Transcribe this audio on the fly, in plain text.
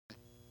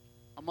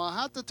I'm going to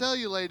have to tell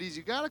you, ladies,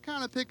 you got to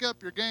kind of pick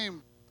up your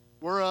game.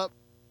 We're up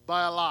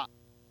by a lot.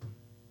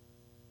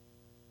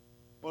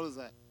 What is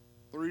that?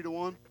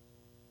 3-1?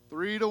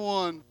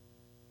 3-1.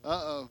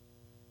 Uh-oh.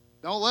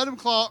 Don't let him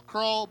claw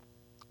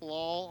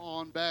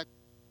on back,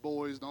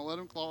 boys. Don't let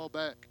him claw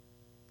back.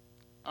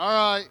 All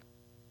right.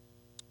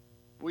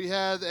 We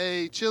had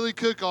a chili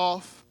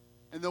cook-off,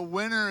 and the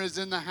winner is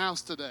in the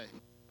house today.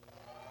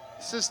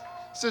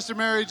 Sister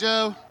Mary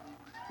Jo,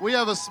 we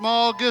have a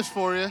small gift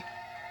for you.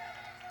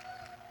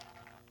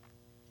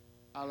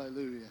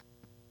 Hallelujah.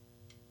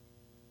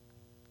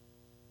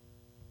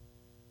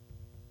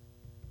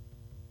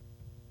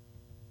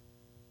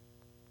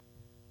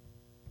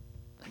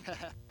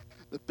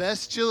 The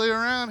best chili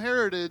around,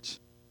 Heritage.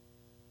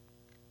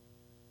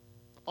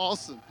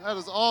 Awesome. That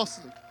is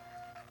awesome.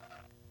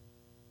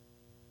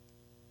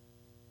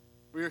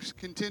 We are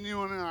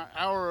continuing our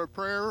hour of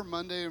prayer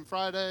Monday and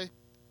Friday,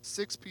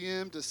 6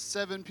 p.m. to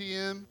 7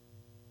 p.m.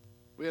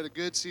 We had a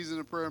good season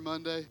of prayer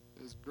Monday.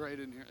 It was great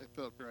in here. It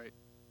felt great.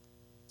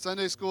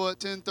 Sunday school at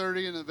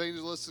 10:30 and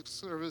evangelistic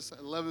service at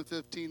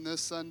 11:15 this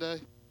Sunday.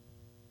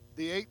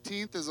 The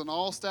 18th is an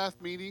all-staff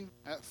meeting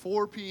at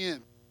 4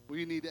 p.m.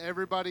 We need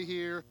everybody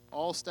here,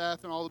 all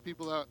staff and all the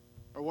people that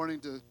are wanting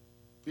to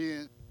be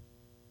in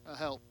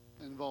help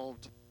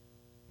involved.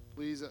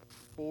 Please at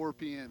 4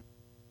 p.m.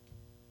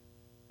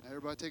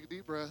 Everybody take a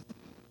deep breath.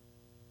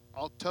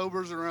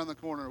 October's around the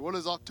corner. What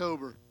is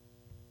October?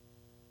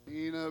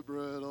 Peanut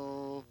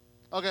brittle.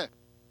 Okay,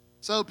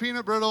 so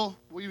peanut brittle,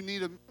 we're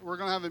going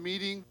to have a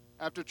meeting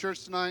after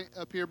church tonight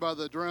up here by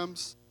the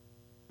drums.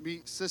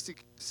 Meet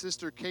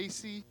Sister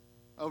Casey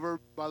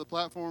over by the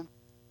platform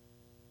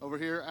over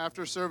here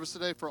after service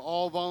today for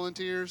all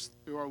volunteers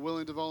who are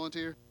willing to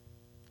volunteer.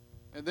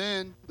 And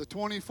then the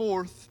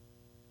 24th,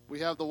 we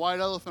have the White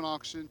Elephant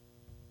auction.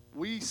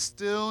 We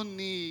still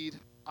need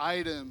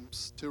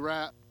items to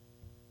wrap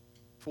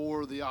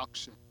for the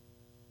auction.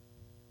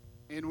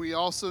 And we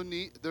also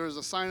there's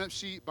a sign-up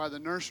sheet by the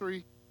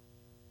nursery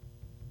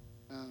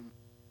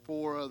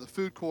for the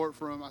food court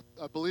from,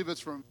 I believe it's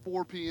from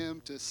 4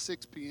 p.m. to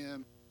 6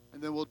 p.m.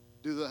 And then we'll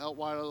do the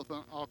White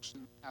Elephant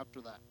auction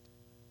after that.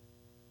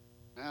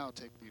 Now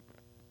take a deep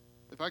breath.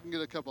 If I can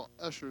get a couple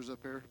ushers up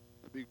here,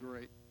 that'd be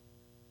great.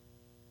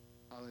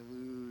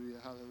 Hallelujah,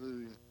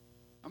 hallelujah.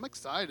 I'm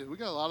excited. We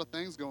got a lot of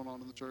things going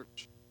on in the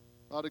church.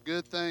 A lot of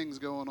good things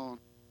going on.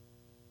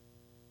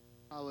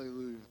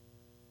 Hallelujah.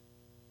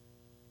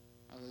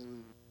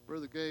 Hallelujah.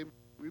 Brother Gabe,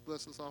 will you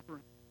bless this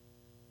offering?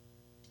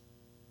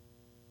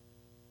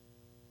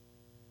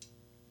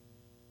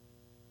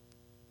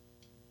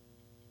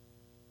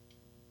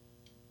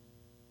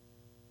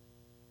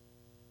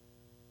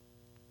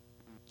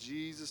 In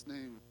Jesus'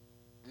 name,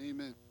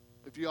 amen.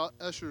 If you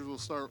ushers will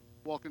start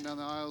walking down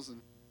the aisles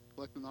and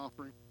collecting the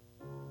offering.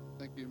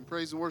 Thank you. And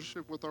praise and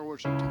worship with our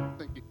worship team.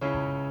 Thank you.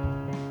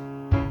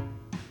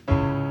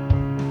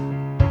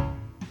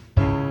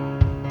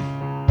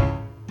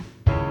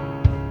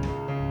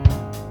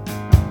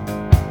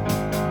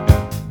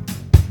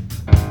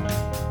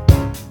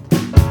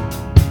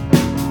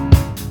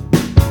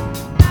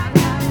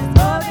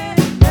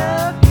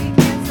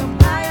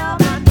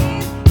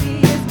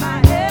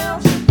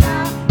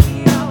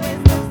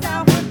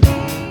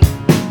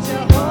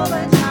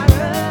 Jehovah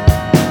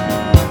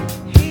Jireh,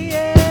 He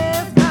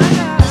is my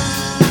God.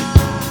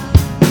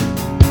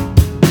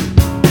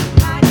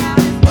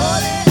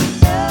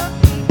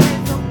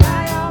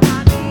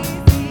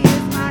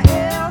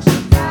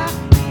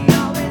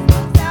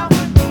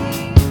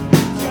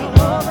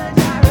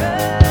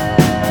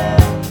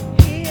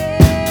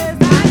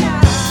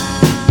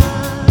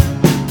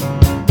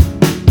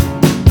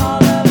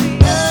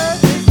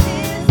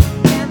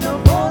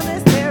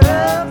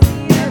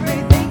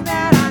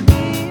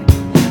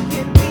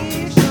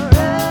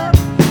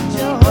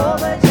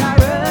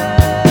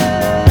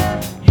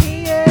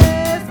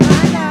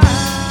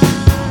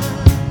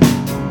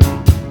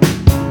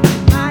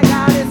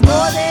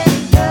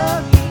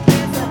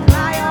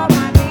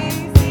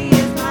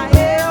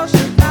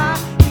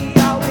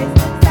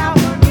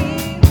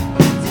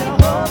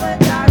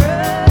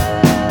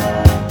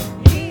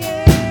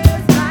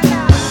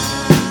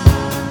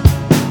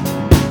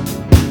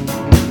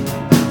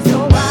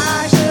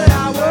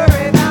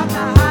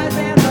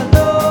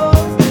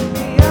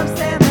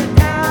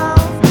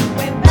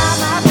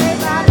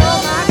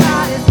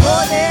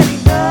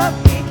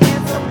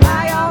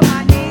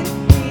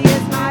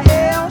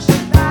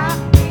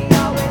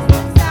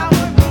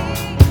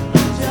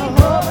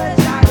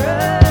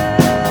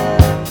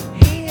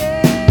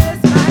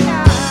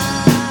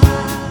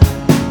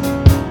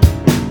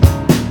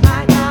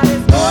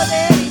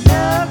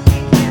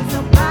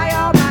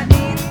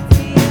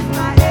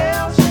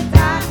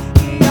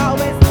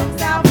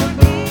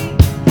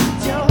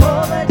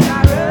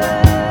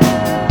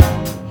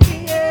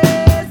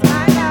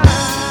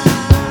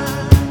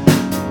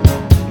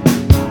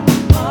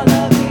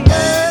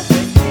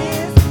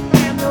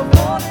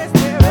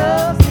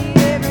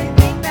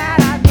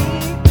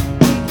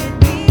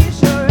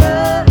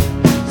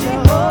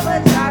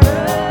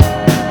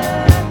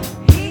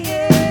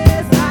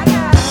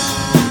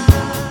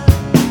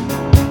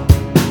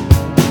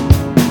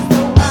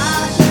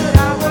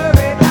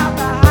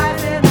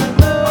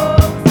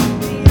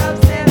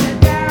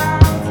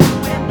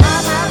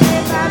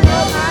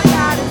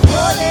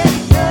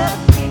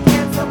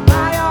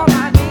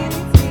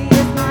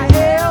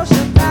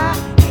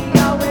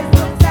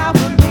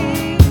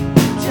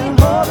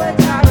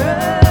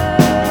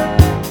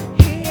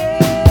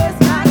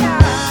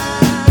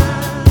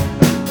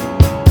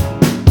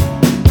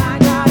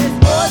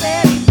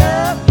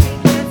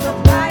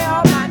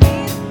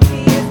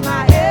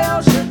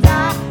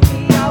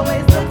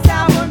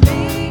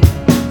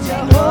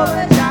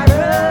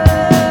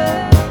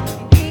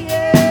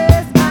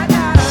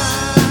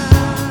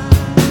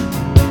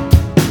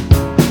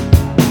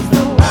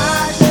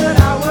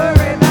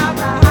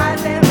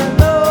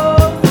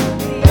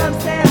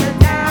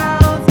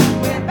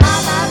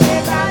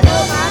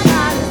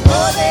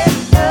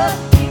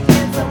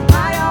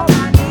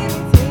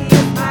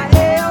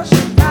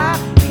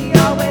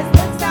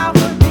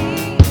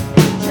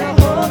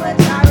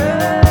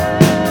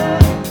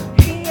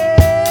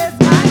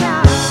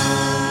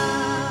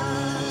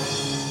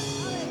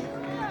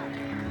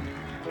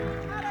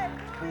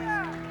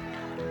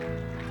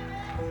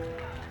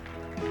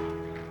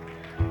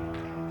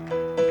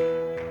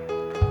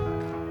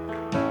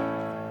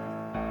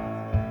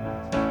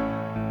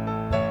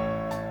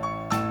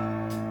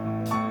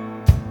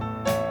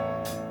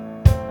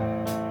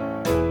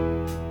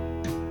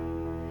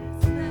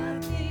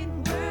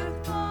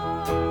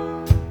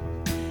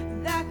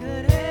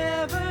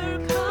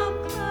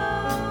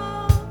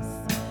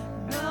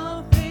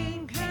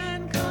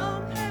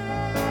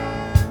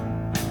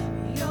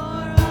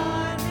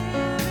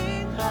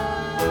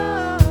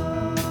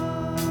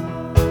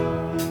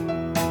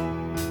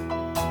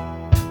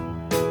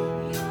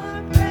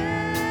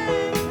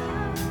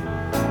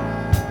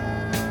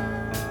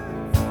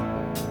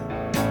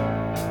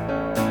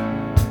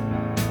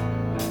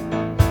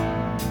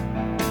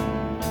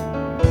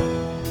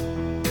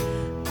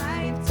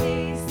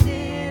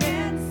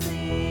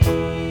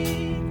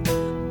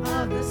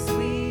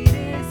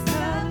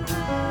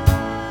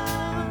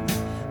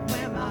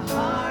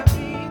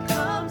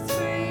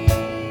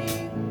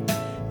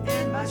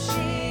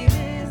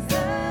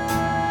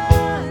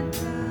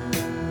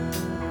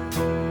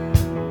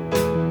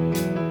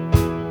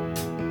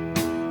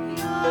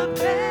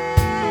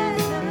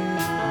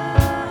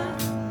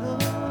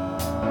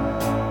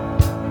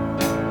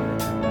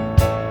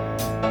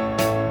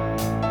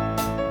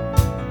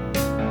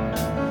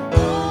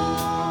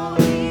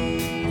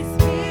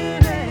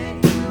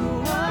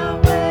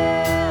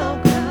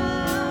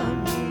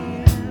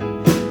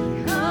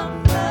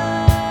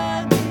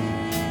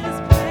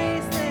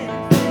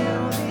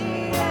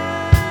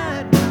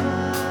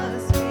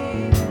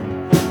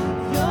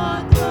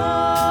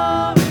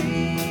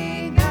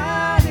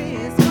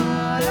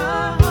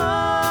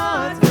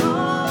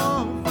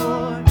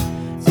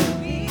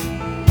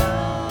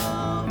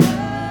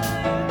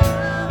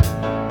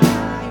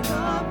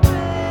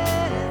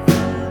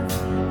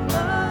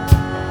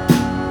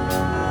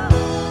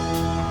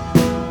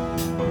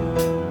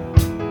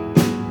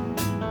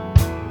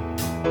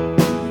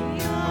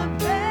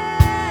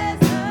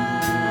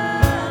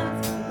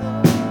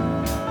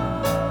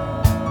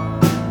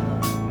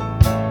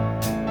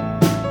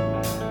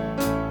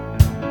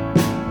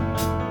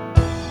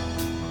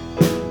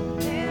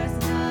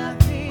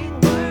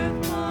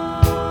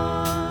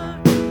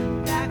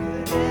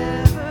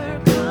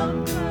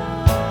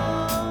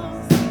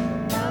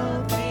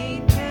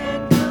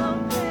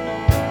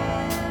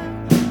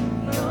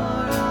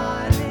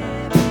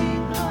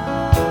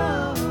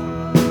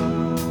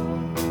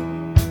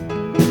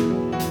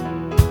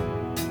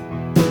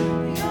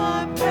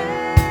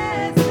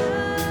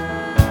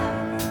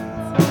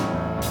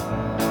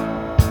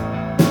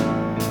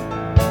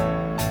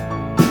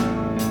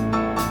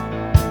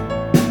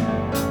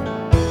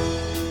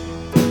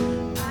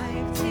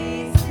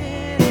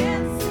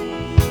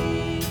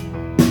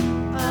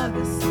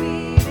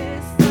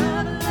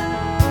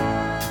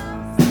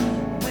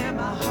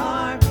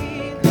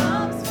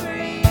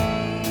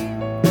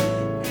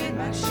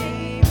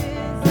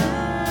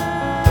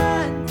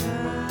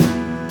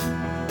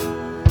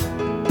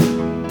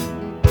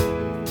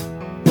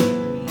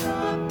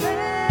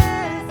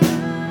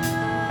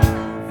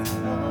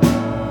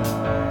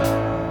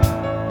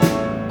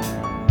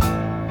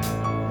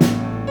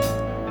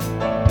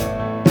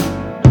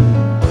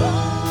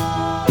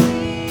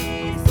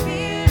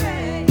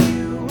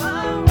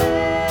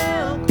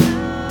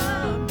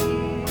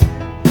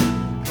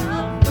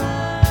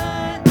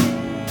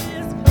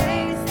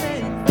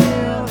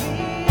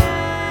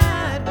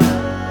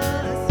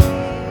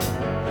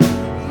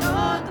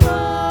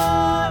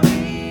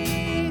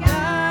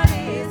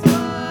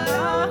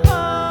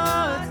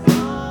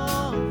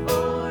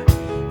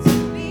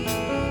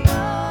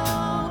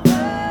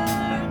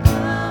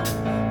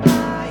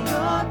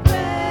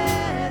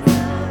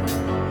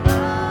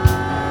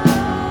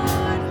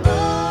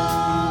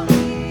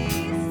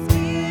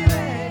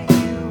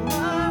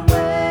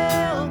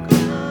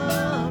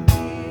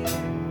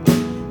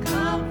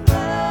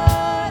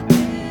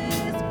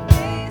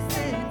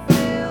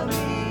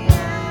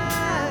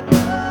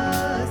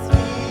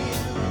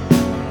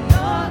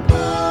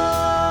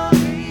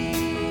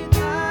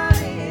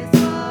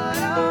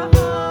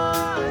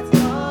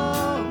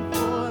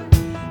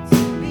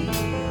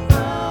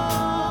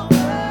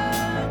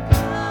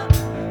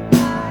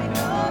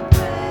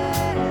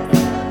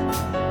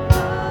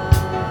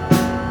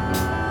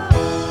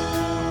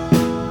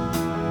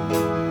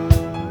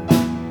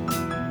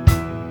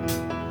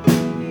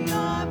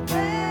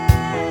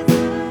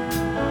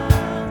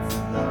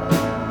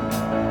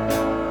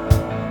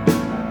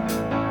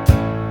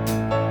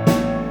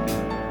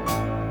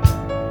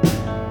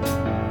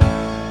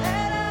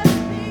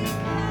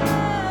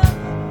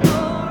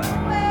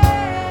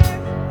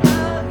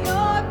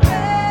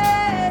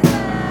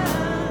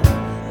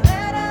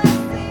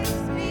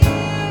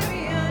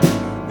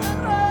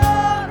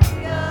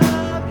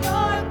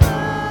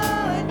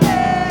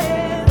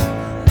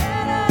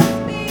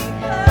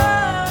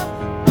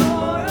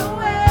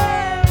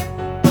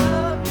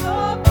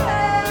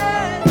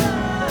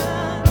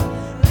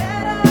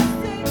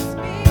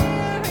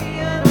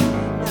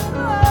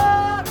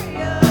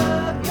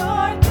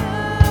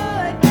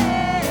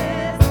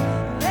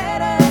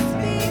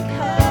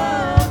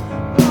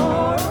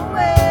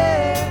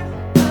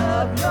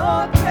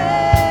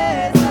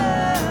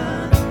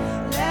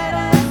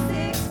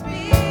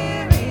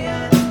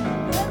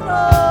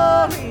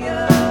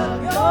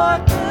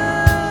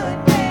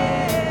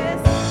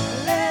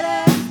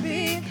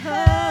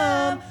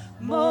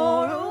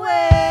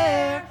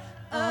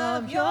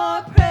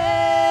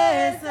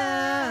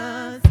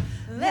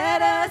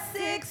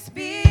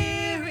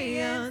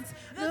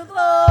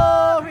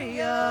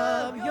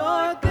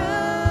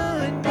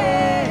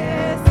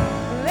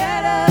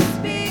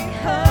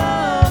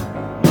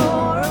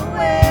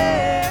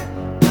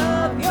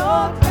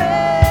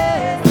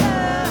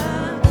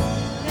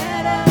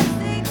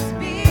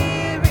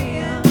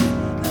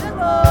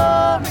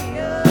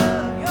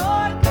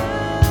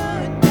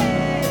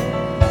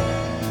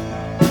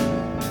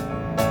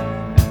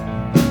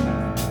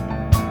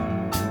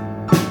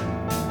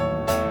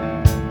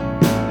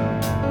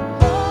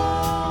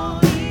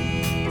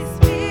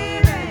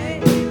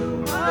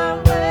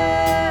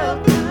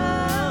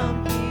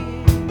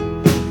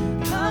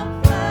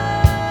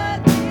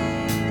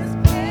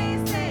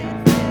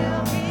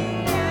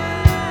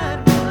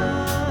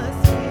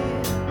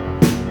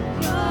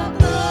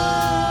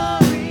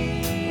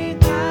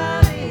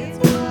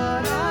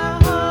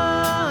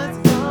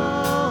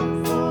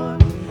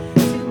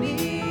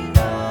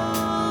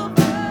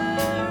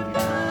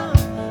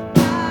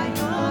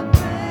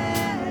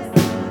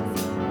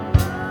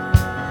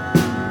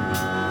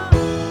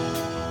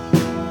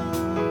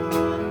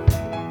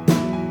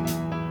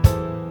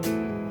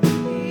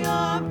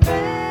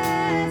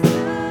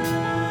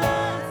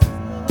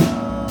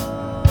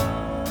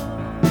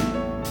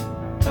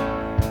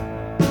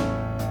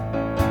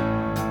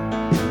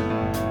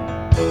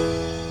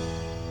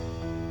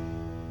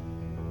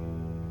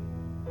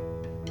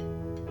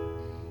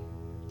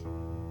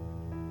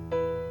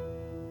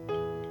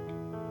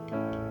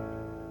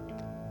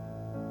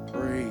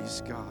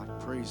 Praise God.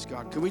 Praise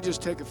God. Can we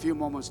just take a few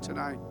moments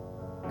tonight?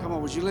 Come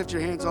on, would you lift your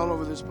hands all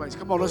over this place?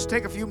 Come on, let's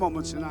take a few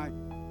moments tonight.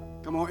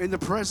 Come on, in the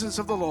presence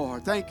of the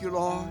Lord. Thank you,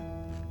 Lord.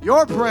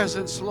 Your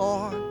presence,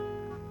 Lord.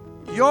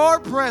 Your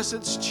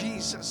presence,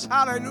 Jesus.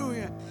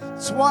 Hallelujah.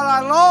 It's what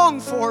I long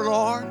for,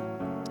 Lord.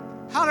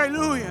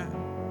 Hallelujah.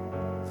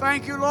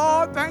 Thank you,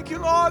 Lord. Thank you,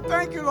 Lord.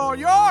 Thank you, Lord.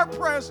 Your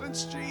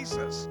presence,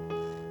 Jesus.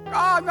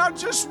 God, not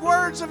just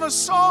words of a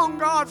song,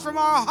 God, from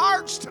our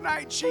hearts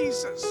tonight,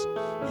 Jesus.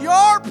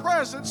 Your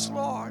presence,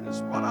 Lord,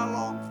 is what I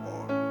long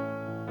for.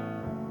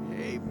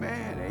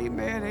 Amen,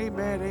 amen,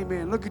 amen,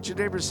 amen. Look at your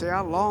neighbor and say, I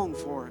long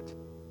for it.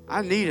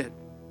 I need it.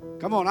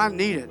 Come on, I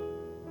need it.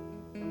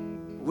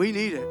 We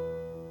need it.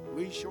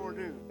 We sure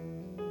do.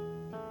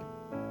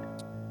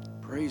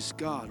 Praise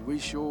God. We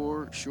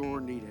sure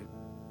need it.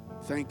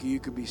 Thank you. You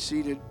can be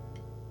seated.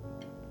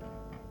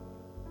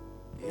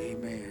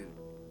 Amen.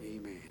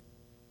 Amen.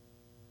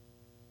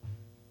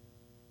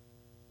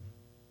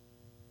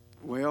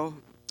 Well,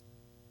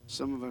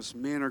 some of us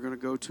men are going to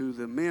go to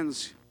the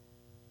men's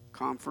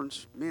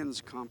conference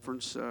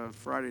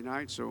Friday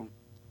night. So,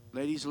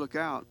 ladies, look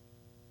out.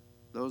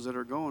 Those that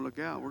are going, look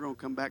out. We're going to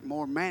come back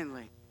more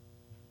manly.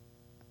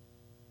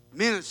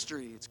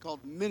 Ministry. It's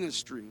called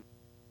ministry.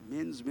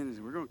 Men's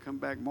ministry. We're going to come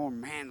back more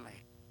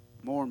manly,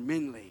 more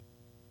menly.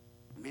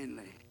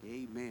 Menly.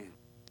 Amen.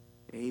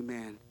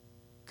 Amen.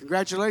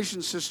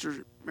 Congratulations,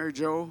 Sister Mary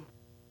Jo.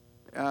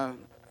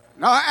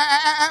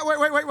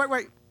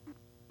 Wait.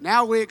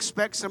 Now we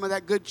expect some of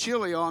that good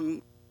chili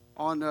on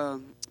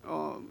White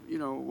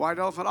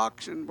Elephant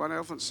Auction, White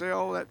Elephant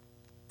Sale, that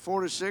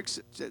 4 to 6.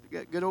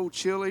 Got good old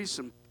chili,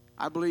 some,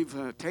 I believe,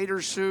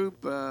 tater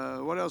soup.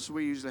 What else do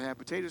we usually have?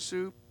 Potato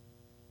soup?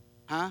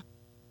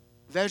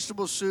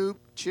 Vegetable soup,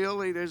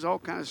 chili. There's all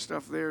kinds of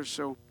stuff there.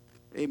 So,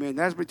 amen.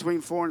 That's between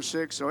 4 and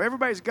 6. So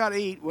everybody's got to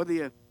eat, whether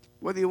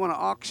you want to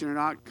auction or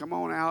not. Come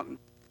on out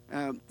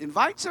and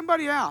invite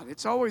somebody out.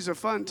 It's always a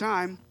fun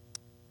time.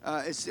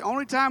 It's the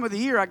only time of the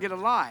year I get to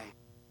lie,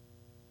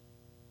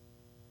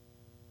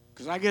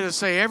 because I get to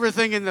say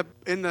everything in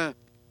the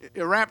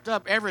wrapped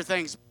up.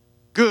 Everything's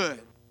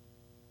good.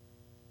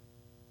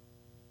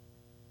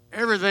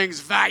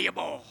 Everything's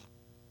valuable.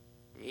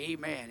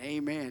 Amen.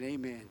 Amen.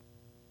 Amen.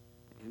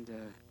 And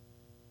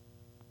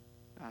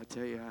I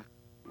tell you,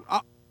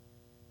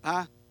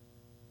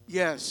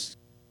 yes,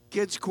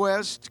 Kids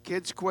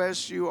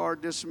Quest, you are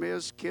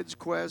dismissed. Kids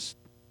Quest.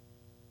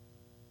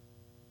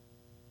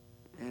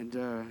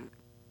 And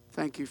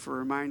thank you for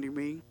reminding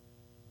me,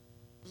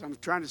 because I'm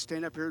trying to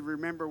stand up here and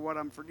remember what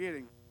I'm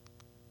forgetting.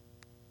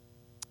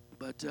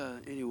 But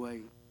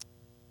anyway,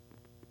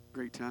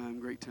 great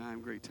time.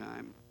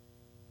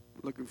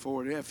 Looking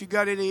forward to it. If you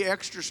got any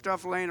extra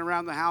stuff laying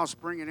around the house,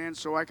 bring it in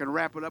so I can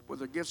wrap it up with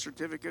the gift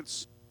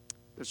certificates.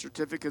 The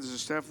certificates and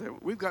stuff.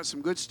 We've got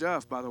some good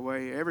stuff, by the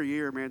way. Every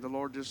year, man, the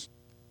Lord just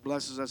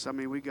blesses us. I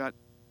mean, we got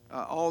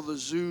all the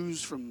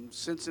zoos from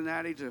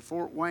Cincinnati to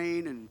Fort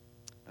Wayne, and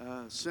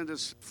send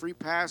us free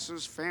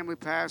passes, family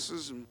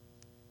passes, and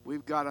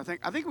we've got, I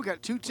think we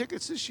got 2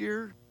 tickets this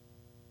year,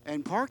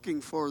 and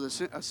parking for the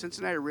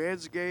Cincinnati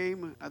Reds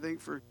game, I think,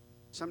 for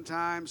some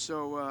time.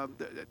 So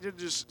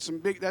just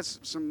some that's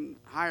some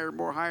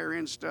more higher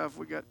end stuff.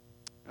 We got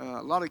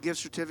a lot of gift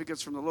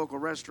certificates from the local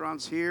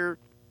restaurants here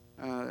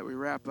that we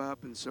wrap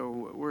up, and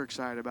so we're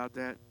excited about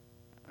that.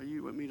 Are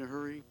you want me to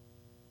hurry?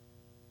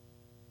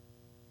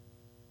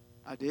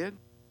 I did?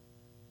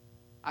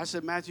 I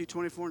said Matthew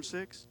 24 and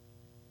 6.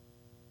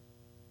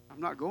 I'm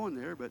not going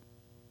there, but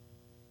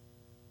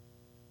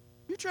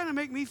you're trying to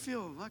make me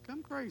feel like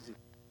I'm crazy.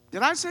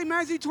 Did I say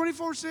Matthew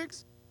 24,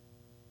 6?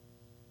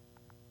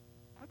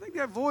 I think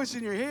that voice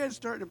in your head is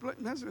starting to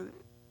mess with it.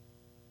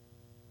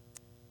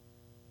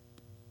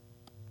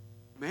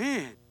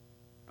 Man.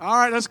 All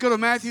right, let's go to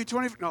Matthew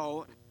 20.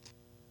 No.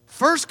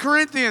 1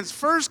 Corinthians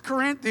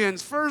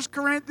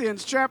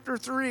chapter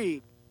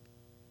 3.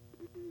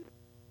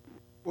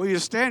 Will you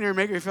stand here and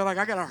make me feel like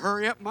I got to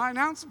hurry up my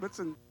announcements?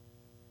 And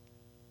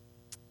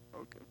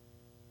okay.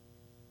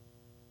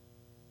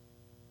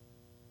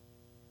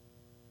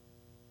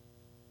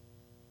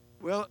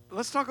 Well,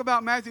 let's talk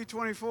about Matthew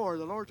 24.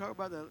 The Lord talked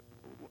about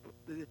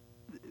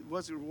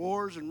was it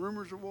wars and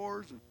rumors of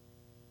wars?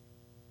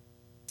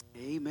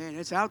 Amen.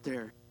 It's out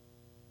there.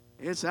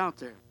 It's out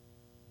there.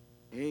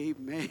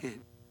 Amen.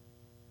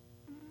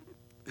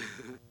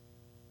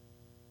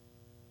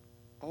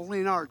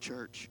 Only in our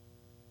church.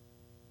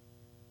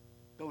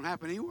 Don't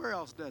happen anywhere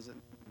else, does it?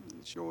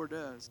 It sure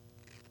does.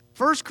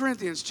 1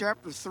 Corinthians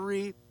chapter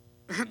 3.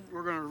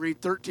 We're going to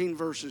read 13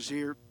 verses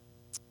here.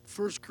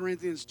 1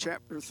 Corinthians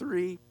chapter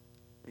 3.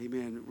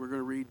 Amen. We're going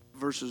to read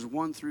verses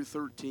 1 through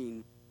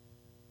 13.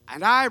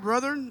 And I,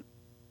 brethren,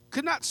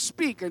 could not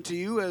speak unto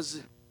you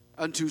as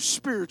unto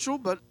spiritual,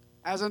 but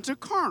as unto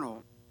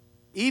carnal,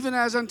 even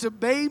as unto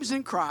babes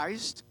in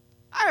Christ.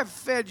 I have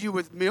fed you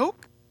with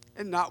milk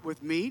and not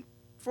with meat,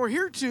 for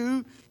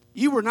hereto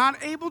you were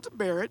not able to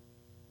bear it,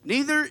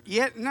 neither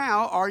yet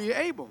now are you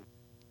able.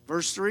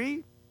 Verse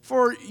 3,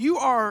 for you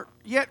are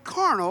yet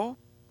carnal,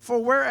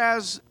 for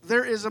whereas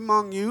there is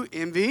among you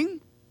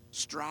envying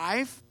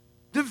strife,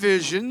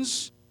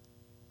 divisions?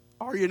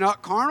 Are you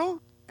not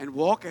carnal and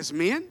walk as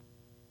men?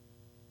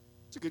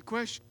 It's a good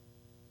question.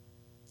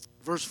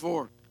 Verse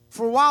 4.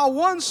 For while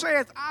one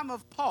saith, I'm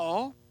of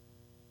Paul,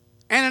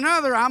 and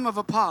another, I'm of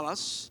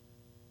Apollos,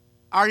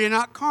 are you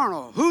not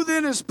carnal? Who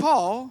then is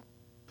Paul?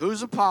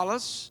 Who's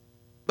Apollos?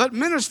 But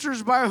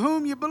ministers by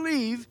whom you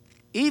believe,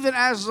 even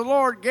as the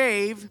Lord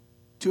gave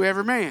to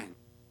every man.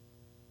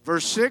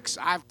 Verse 6,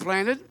 I've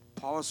planted,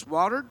 Apollos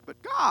watered,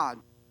 but God,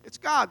 it's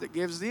God that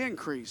gives the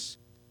increase.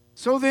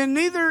 So then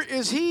neither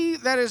is he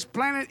that is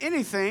planted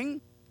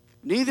anything,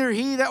 neither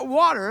he that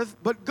watereth,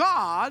 but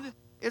God,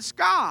 it's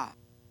God.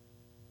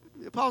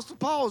 The Apostle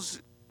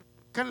Paul's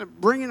kind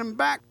of bringing them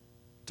back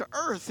to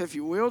earth, if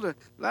you will, to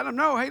let them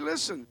know, hey,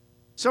 listen.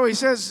 So he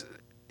says,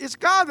 it's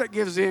God that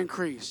gives the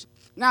increase.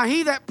 Now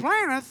he that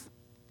planteth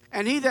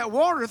and he that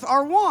watereth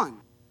are one,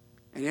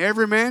 and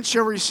every man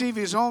shall receive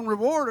his own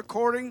reward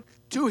according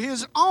to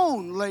his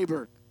own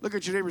labor. Look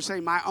at your neighbor and say,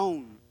 my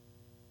own.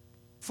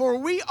 For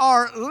we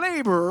are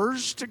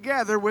laborers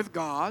together with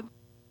God.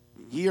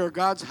 Ye are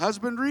God's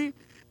husbandry,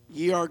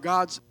 ye are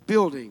God's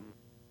building.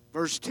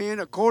 Verse 10,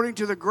 according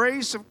to the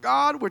grace of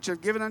God which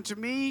hath given unto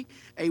me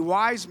a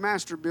wise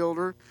master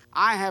builder,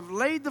 I have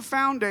laid the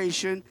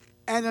foundation,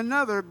 and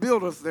another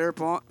buildeth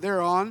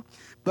thereon.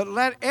 But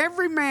let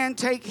every man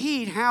take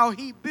heed how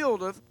he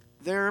buildeth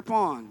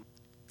thereupon.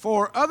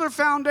 For other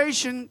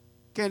foundation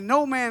can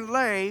no man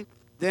lay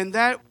than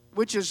that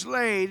which is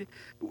laid,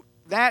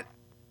 that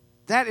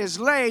is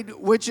laid,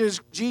 which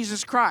is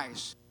Jesus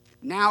Christ.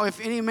 Now if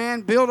any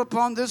man build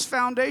upon this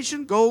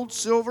foundation gold,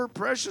 silver,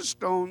 precious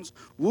stones,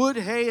 wood,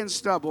 hay, and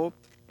stubble,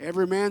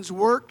 every man's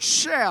work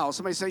shall,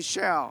 somebody say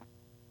shall,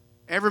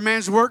 every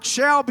man's work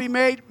shall be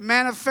made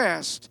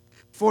manifest,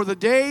 for the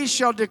day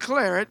shall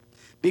declare it,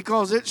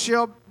 because it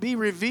shall be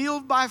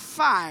revealed by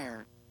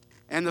fire,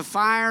 and the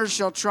fire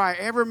shall try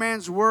every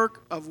man's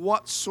work of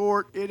what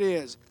sort it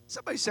is.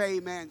 Somebody say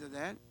amen to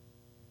that.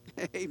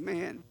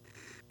 Amen.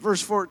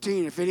 Verse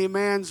 14, if any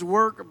man's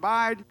work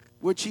abide,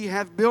 which he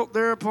hath built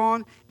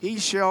thereupon, he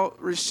shall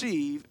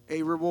receive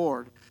a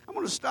reward. I'm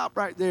going to stop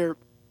right there,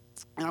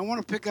 and I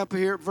want to pick up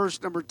here at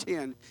verse number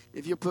 10,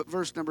 if you put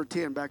verse number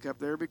 10 back up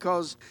there,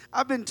 because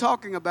I've been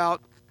talking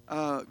about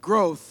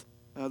growth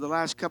the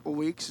last couple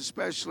weeks,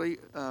 especially.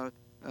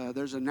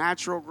 There's a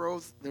natural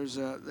growth. There's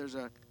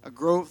a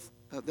growth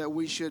that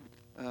we should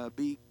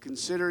be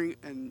considering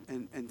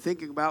and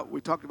thinking about.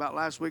 We talked about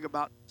last week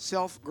about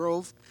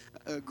self-growth,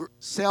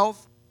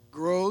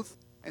 self-growth.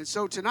 And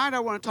so tonight I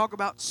want to talk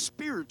about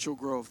spiritual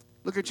growth.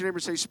 Look at your neighbor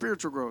and say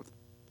spiritual growth.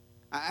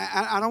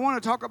 I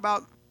want to talk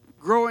about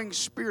growing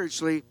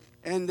spiritually,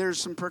 and there's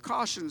some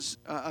precautions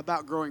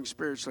about growing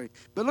spiritually.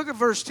 But look at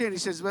verse 10. He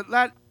says, but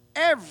let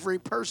every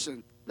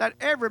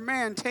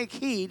man take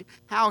heed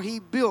how he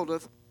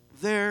buildeth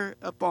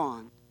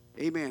thereupon.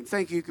 Amen.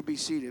 Thank you. You can be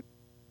seated.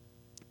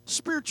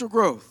 Spiritual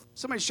growth.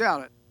 Somebody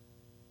shout it.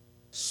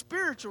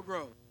 Spiritual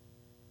growth.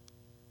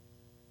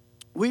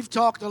 We've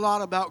talked a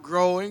lot about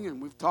growing,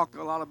 and we've talked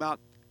a lot about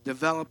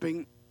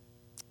developing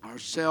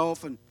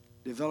ourselves and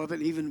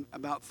developing even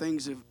about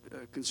things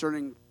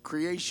concerning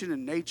creation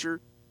and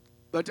nature.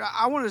 But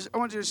I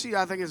want you to see,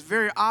 I think it's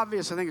very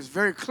obvious, I think it's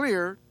very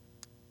clear,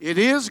 it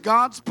is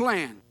God's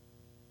plan.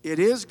 It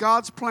is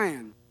God's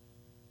plan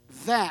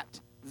that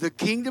the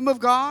kingdom of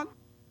God,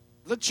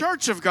 the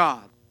church of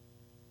God,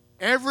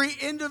 every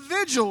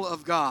individual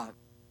of God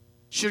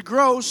should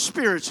grow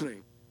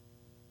spiritually.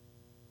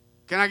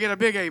 Can I get a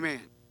big amen?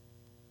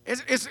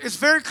 It's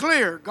very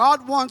clear.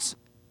 God wants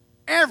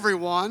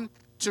everyone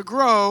to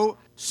grow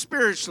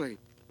spiritually.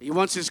 He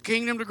wants his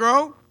kingdom to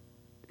grow.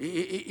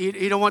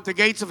 He don't want the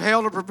gates of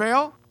hell to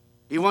prevail.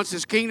 He wants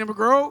his kingdom to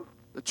grow.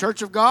 The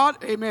church of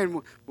God,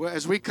 amen.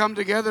 As we come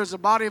together as a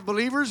body of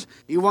believers,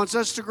 he wants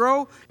us to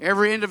grow.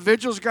 Every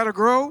individual's got to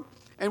grow.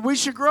 And we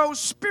should grow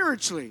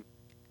spiritually.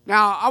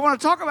 Now, I want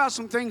to talk about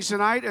some things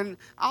tonight, and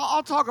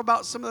I'll talk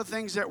about some of the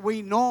things that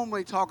we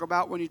normally talk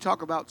about when you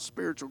talk about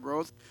spiritual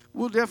growth.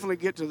 We'll definitely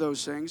get to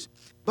those things.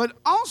 But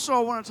also I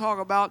want to talk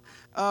about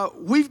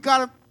we've got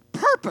to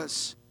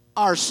purpose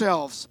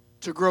ourselves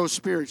to grow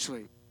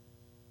spiritually.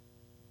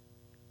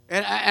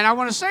 And I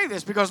want to say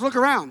this because look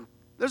around.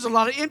 There's a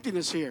lot of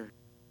emptiness here.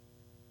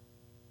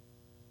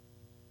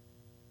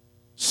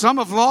 Some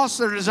have lost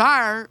their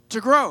desire to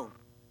grow.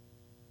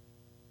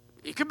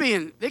 They could be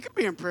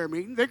in prayer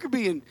meeting. They could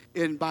be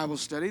in Bible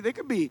study. They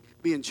could be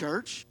in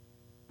church.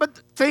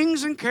 But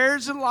things and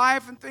cares in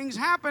life and things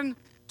happen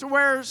to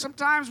where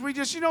sometimes we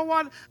just, you know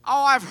what?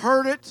 Oh, I've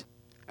heard it.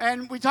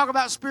 And we talk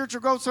about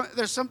spiritual growth. So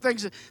there's some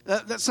things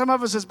that some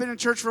of us has been in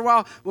church for a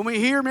while. When we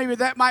hear maybe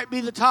that might be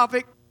the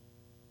topic,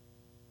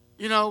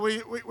 you know,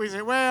 we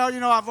say, well, you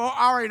know, I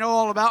already know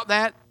all about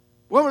that.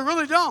 Well, we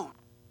really don't.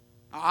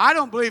 I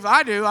don't believe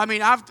I do. I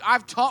mean,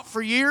 I've taught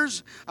for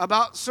years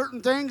about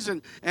certain things,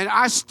 and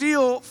I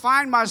still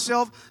find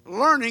myself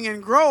learning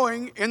and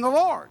growing in the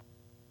Lord,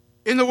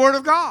 in the Word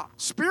of God,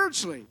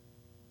 spiritually,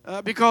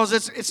 because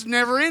it's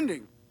never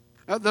ending.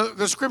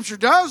 The Scripture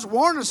does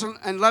warn us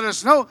and let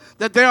us know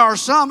that there are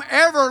some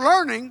ever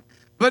learning,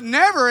 but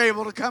never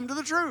able to come to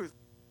the truth.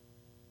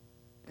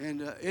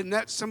 And isn't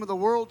that some of the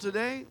world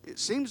today? It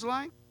seems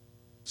like.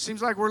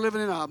 Seems like we're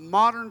living in a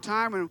modern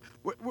time, and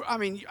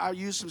I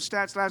used some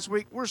stats last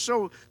week. We're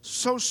so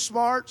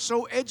smart,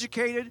 so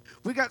educated.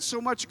 We got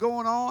so much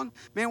going on.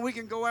 Man, we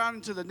can go out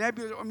into the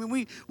nebula. I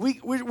mean,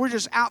 we're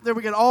just out there.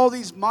 We got all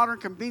these modern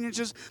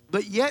conveniences,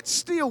 but yet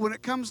still, when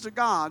it comes to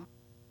God,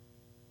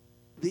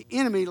 the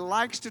enemy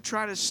likes to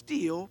try to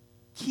steal,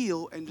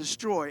 kill, and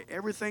destroy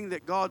everything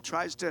that God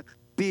tries to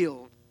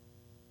build.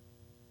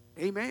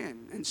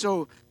 Amen. And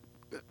so,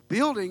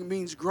 building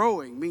means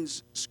growing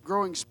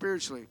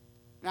spiritually.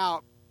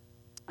 Now,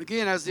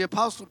 again, as the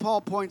Apostle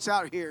Paul points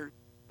out here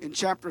in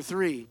chapter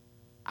 3,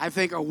 I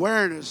think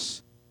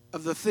awareness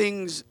of the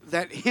things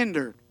that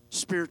hinder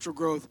spiritual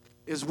growth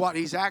is what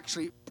he's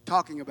actually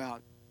talking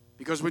about.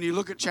 Because when you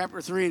look at chapter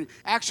 3 and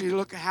actually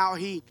look at how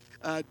he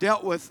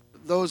dealt with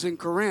those in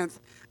Corinth,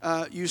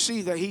 you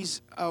see that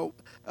he's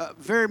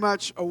very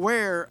much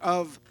aware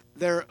of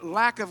their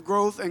lack of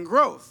growth and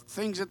growth,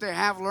 things that they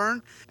have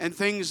learned and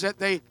things that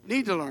they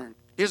need to learn.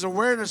 His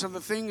awareness of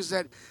the things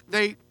that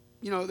they've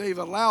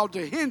allowed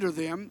to hinder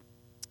them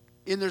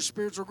in their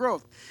spiritual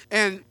growth.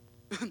 And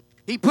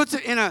he puts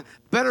it in a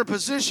better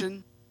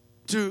position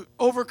to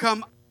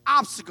overcome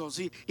obstacles.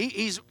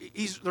 He's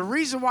the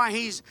reason why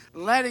he's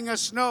letting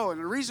us know, and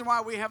the reason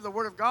why we have the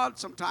Word of God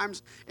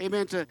sometimes,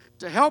 amen,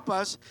 to help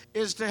us,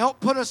 is to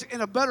help put us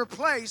in a better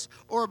place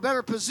or a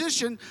better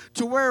position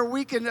to where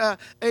we can,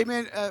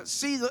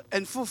 see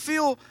and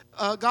fulfill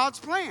God's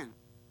plan.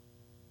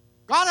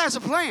 God has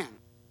a plan.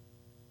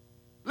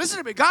 Listen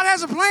to me. God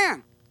has a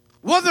plan.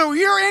 Whether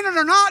you're in it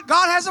or not,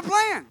 God has a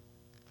plan.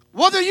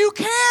 Whether you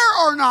care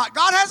or not,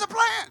 God has a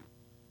plan.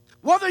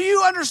 Whether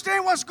you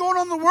understand what's going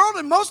on in the world,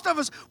 and most of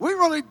us, we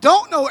really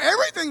don't know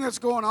everything that's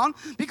going on,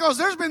 because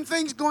there's been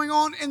things going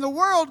on in the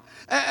world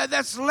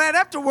that's led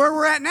up to where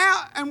we're at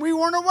now, and we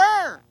weren't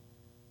aware.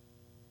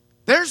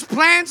 There's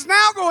plans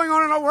now going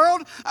on in our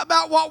world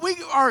about what we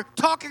are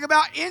talking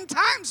about end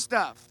time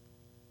stuff.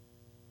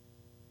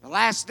 The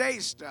last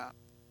days stuff.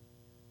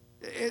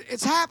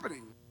 It's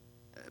happening.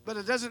 But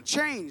it doesn't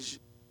change.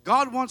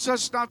 God wants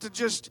us not to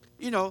just,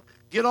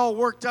 get all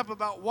worked up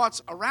about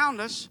what's around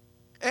us.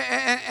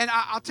 And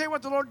I'll tell you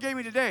what the Lord gave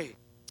me today.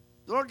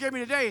 The Lord gave me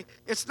today,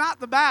 it's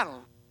not the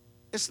battle.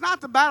 It's not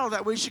the battle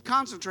that we should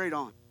concentrate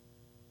on.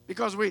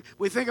 Because we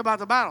think about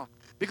the battle.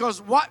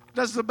 Because what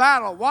does the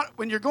battle,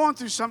 when you're going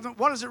through something,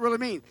 what does it really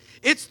mean?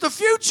 It's the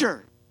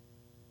future.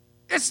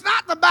 It's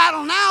not the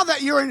battle now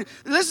that you're in,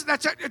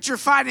 that you're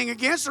fighting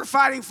against or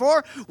fighting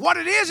for. What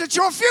it is, it's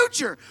your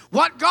future.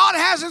 What God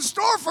has in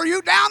store for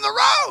you down the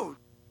road.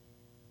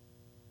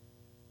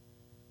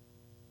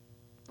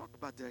 Talk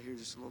about that here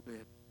just a little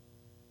bit.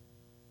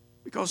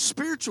 Because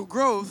spiritual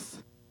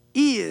growth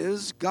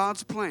is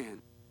God's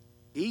plan.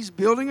 He's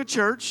building a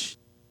church.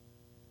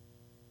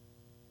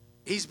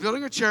 He's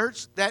building a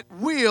church that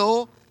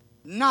will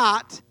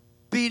not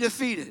be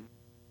defeated.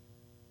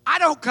 I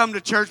don't come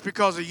to church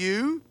because of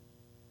you.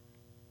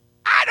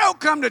 I don't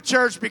come to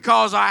church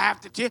because I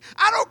have to teach.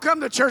 I don't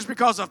come to church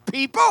because of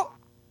people.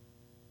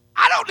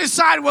 I don't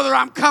decide whether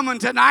I'm coming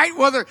tonight,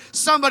 whether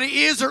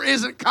somebody is or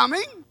isn't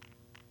coming.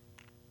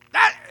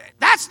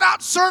 That's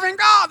not serving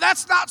God.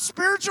 That's not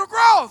spiritual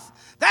growth.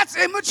 That's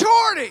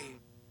immaturity.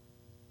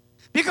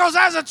 Because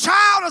as a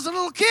child, as a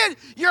little kid,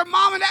 your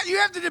mom and dad, you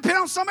have to depend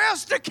on somebody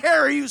else to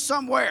carry you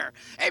somewhere.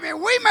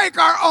 Amen. We make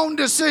our own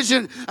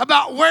decision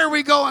about where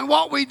we go and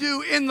what we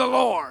do in the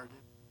Lord.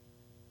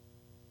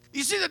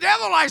 You see, the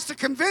devil likes to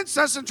convince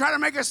us and try to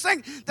make us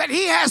think that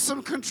he has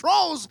some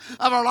controls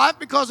of our life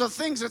because of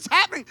things that's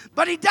happening,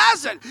 but he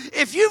doesn't.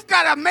 If you've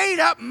got a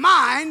made-up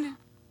mind,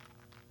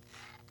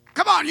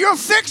 come on, you're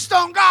fixed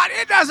on God,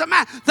 it doesn't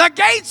matter. The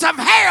gates of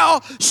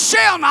hell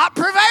shall not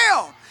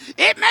prevail.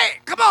 It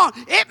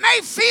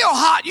may feel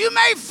hot. You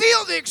may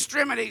feel the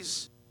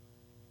extremities.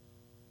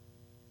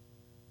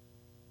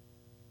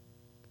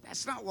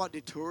 That's not what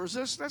detours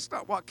us. That's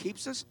not what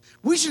keeps us.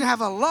 We should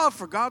have a love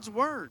for God's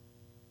word.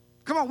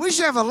 Come on, we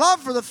should have a love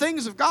for the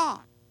things of God.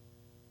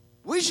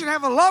 We should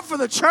have a love for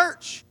the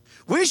church.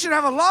 We should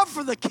have a love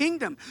for the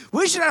kingdom.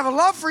 We should have a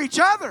love for each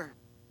other.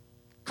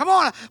 Come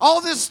on,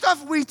 all this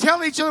stuff we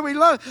tell each other we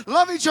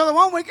love each other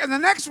one week, and the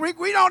next week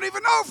we don't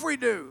even know if we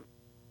do.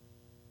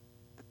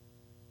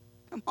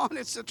 Come on,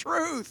 it's the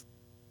truth.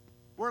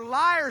 We're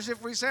liars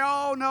if we say,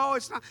 oh, no,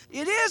 it's not.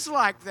 It is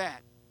like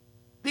that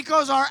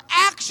because our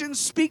actions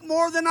speak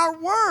more than our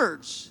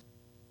words.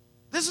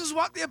 This is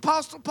what the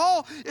Apostle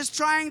Paul is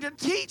trying to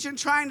teach and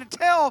trying to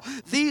tell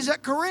these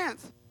at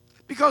Corinth.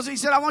 Because he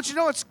said, I want you to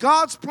know it's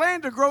God's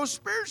plan to grow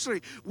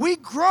spiritually. We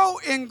grow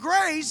in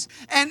grace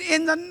and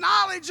in the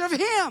knowledge of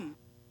Him.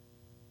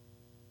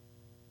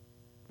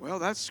 Well,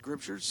 that's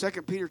Scripture.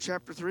 2 Peter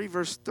chapter 3,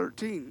 verse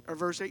 13, or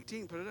verse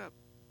 18. Put it up.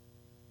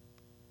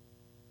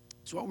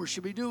 That's what we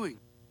should be doing.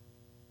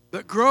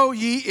 But grow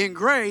ye in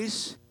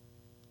grace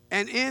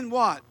and in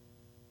what?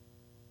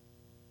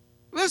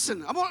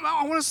 Listen, I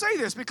want to say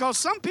this because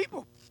some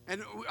people,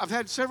 and I've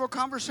had several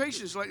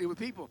conversations lately with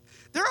people.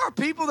 There are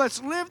people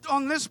that's lived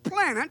on this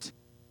planet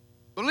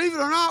believe it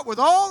or not, with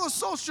all the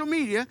social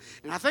media,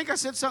 and I think I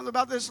said something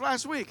about this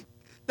last week,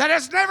 that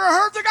has never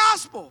heard the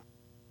gospel,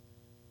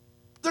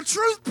 the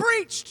truth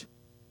preached,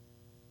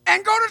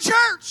 and go to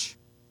church.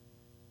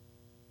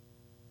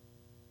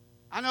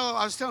 I know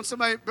I was telling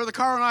somebody, Brother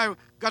Carl and I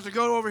got to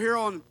go over here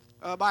on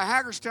by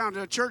Hagerstown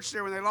to a church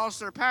there when they lost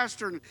their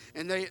pastor,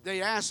 and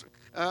they asked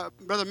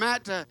Brother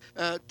Matt to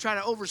try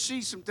to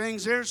oversee some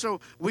things there. So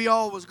we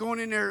all was going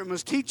in there and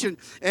was teaching.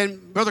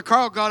 And Brother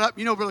Carl got up.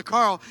 You know Brother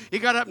Carl, he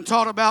got up and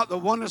taught about the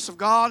oneness of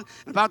God,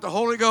 and about the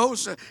Holy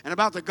Ghost, and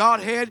about the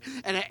Godhead.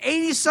 And an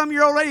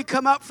 80-some-year-old lady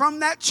come up from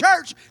that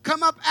church,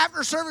 come up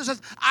after service and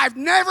says, I've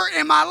never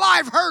in my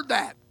life heard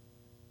that.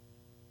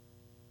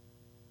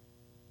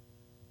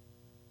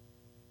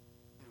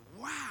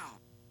 Wow.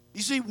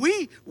 You see,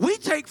 we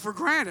take for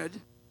granted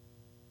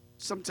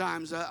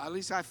sometimes, at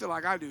least I feel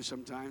like I do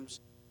sometimes,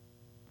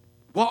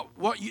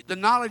 the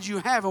knowledge you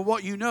have and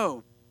what you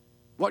know,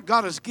 what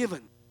God has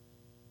given.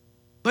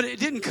 But it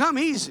didn't come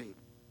easy.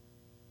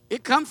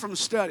 It come from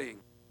studying.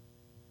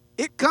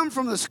 It come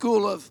from the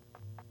school of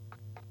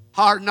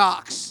hard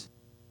knocks.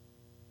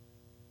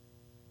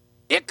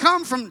 It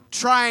come from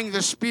trying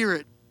the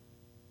Spirit.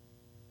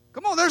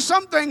 Come on, there's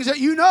some things that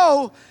you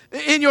know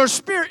in your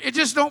spirit, it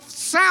just don't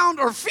sound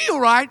or feel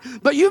right,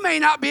 but you may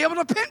not be able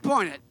to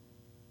pinpoint it.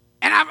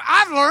 And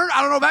I've learned,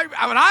 I don't know about you,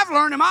 but I've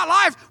learned in my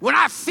life, when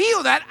I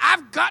feel that,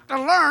 I've got to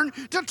learn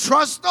to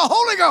trust the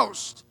Holy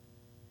Ghost.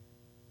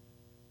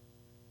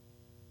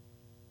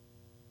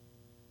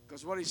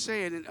 Because what he's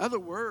saying, in other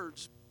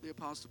words, the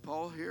Apostle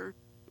Paul here,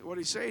 what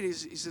he's saying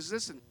is, he says,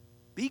 listen,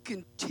 be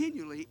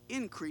continually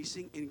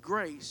increasing in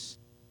grace.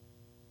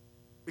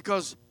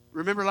 Because,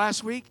 remember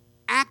last week,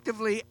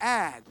 actively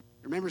add.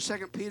 Remember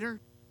 2 Peter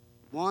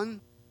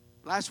 1?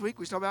 Last week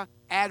we talked about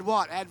add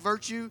what? Add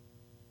virtue,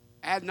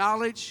 add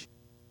knowledge,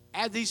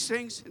 add these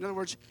things. In other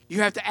words,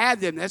 you have to add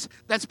them.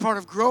 That's part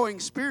of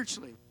growing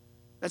spiritually.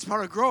 That's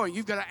part of growing.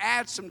 You've got to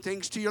add some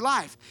things to your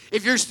life.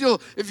 If you're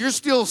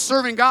still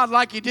serving God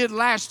like you did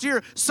last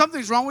year,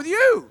 something's wrong with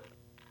you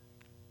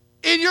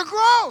in your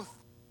growth.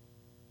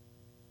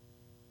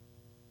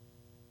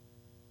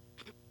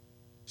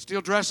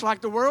 Still dress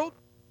like the world?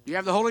 Do you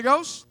have the Holy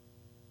Ghost?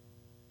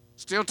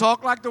 Still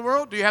talk like the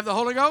world? Do you have the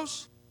Holy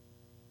Ghost?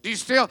 Do you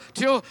still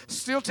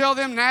tell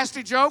them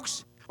nasty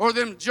jokes or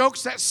them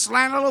jokes that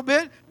slant a little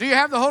bit? Do you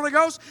have the Holy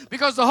Ghost?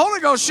 Because the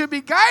Holy Ghost should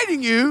be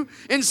guiding you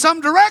in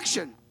some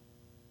direction.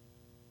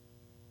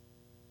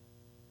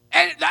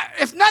 And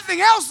if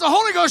nothing else, the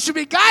Holy Ghost should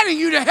be guiding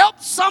you to help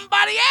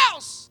somebody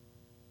else.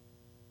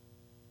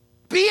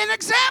 Be an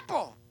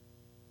example.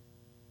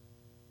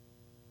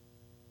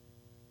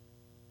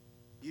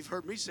 You've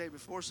heard me say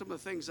before, some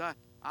of the things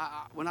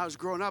when I was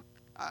growing up,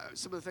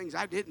 some of the things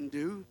I didn't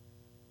do,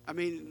 I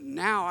mean,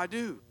 now I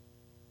do.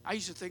 I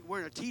used to think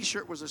wearing a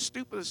T-shirt was the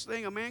stupidest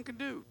thing a man could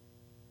do.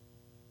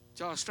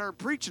 Until I started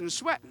preaching and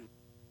sweating.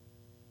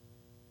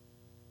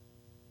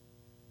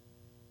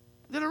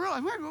 Then I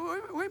realized,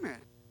 wait a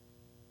minute.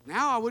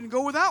 Now I wouldn't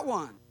go without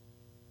one.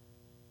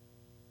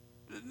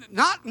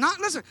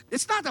 Listen,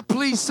 it's not to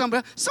please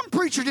somebody. Some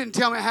preacher didn't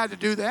tell me I had to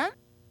do that.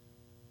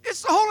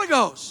 It's the Holy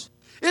Ghost.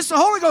 It's the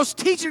Holy Ghost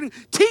teaching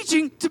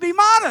to be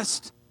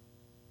modest.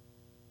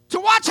 To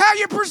watch how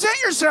you present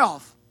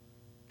yourself.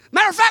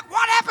 Matter of fact,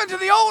 what happened to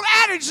the old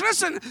adage,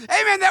 listen,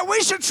 amen, that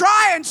we should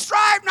try and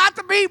strive not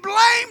to be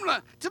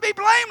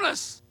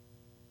blameless.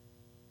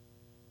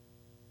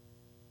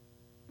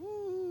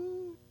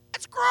 Ooh,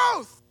 that's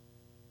growth.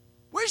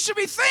 We should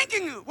be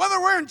thinking, whether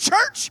we're in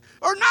church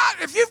or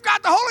not, if you've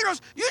got the Holy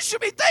Ghost, you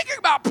should be thinking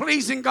about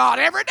pleasing God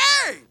every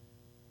day.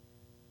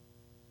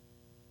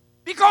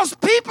 Because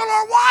people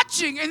are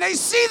watching and they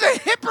see the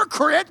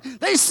hypocrite,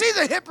 they see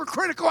the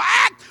hypocritical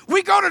act.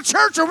 We go to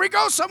church or we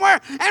go somewhere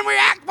and we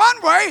act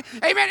one way,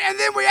 amen, and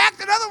then we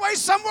act another way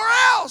somewhere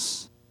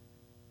else,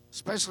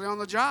 especially on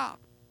the job.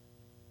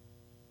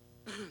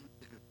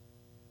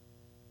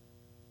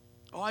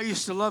 Oh, I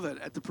used to love it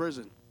at the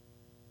prison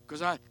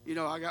because I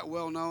got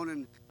well known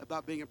and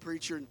about being a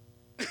preacher,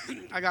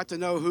 and I got to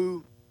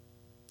know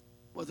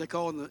what they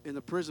call in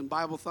the prison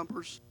Bible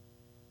thumpers.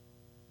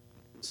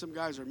 Some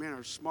guys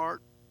are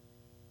smart,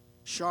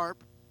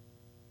 sharp,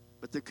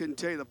 but they couldn't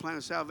tell you the plan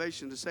of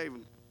salvation to save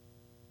them.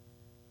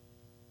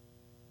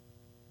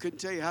 Couldn't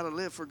tell you how to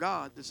live for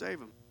God to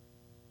save them.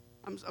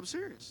 I'm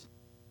serious.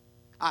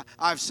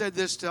 I've said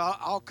this to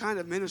all kind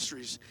of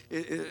ministries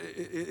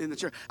in the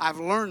church. I've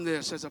learned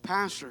this as a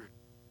pastor.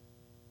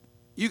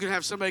 You can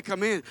have somebody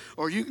come in,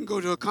 or you can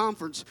go to a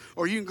conference,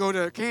 or you can go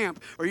to a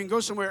camp, or you can go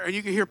somewhere, and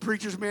you can hear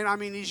preachers, man. I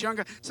mean, some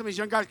of these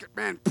young guys,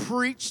 man,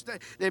 preach.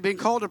 They've been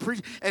called to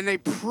preach, and they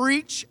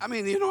preach. I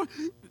mean, don't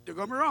get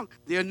me wrong.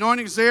 The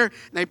anointing's there, and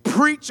they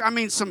preach. I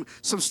mean, some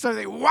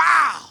stuff.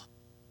 Wow,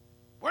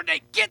 where'd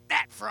they get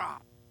that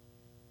from?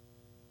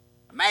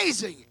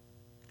 Amazing.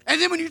 And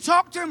then when you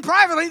talk to them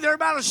privately, they're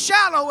about as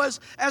shallow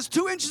as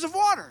 2 inches of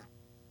water.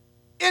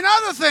 In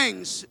other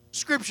things,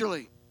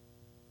 scripturally.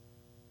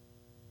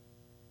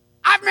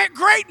 I've met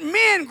great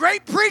men,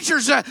 great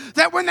preachers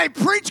that when they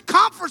preach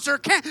conference or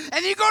camp,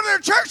 and you go to their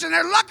church and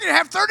they're lucky to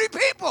have 30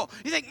 people.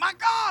 You think, my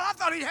God, I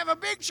thought he'd have a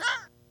big church.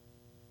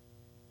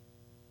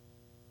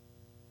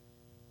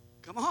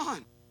 Come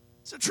on.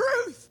 It's the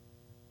truth.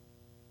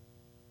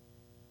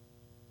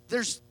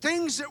 There's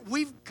things that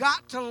we've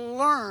got to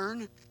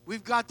learn.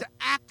 We've got to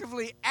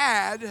actively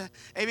add.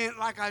 Amen.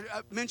 Like I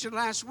mentioned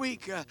last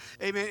week.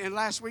 Amen. In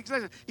last week's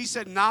lesson, he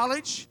said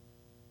knowledge.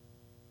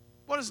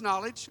 What is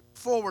knowledge?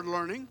 Forward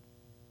learning.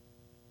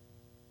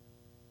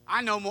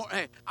 I know more.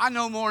 Hey, I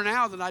know more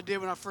now than I did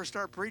when I first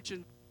started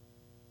preaching.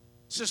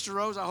 Sister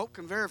Rose, I hope,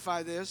 can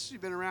verify this. She's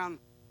been around.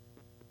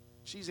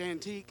 She's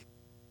antique.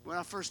 When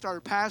I first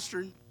started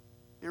pastoring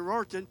in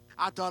Rorton,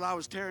 I thought I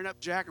was tearing up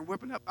Jack and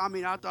whipping up. I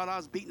thought I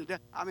was beating to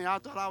death. I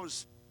thought I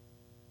was.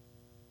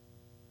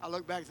 I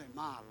look back and think,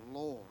 my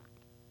Lord.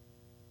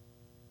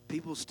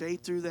 People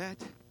stayed through that.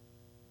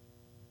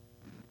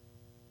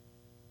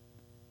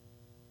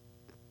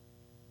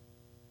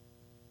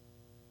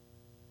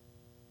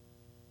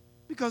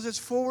 Because it's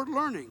forward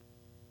learning.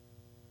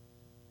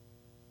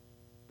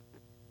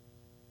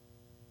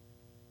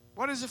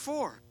 What is it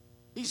for?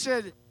 He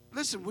said,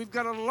 listen, we've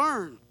got to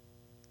learn.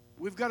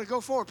 We've got to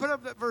go forward. Put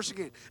up that verse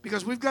again.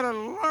 Because we've got to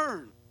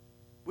learn.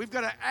 We've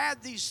got to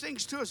add these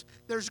things to us.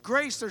 There's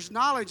grace, there's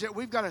knowledge that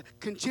we've got to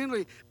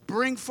continually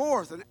bring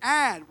forth and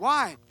add.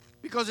 Why?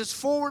 Because it's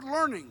forward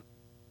learning.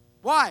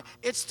 Why?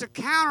 It's to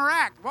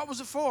counteract. What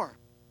was it for?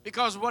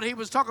 Because what he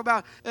was talking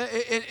about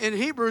in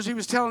Hebrews, he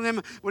was telling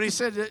them, when he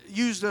said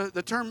use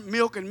the term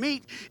milk and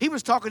meat, he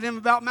was talking to them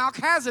about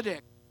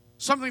Melchizedek,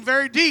 something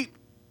very deep.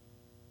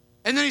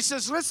 And then he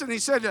says, listen,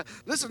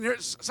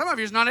 some of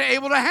you is not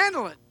able to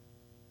handle it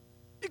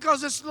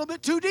because it's a little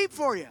bit too deep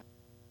for you.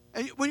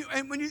 And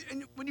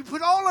when you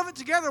put all of it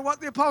together, what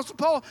the Apostle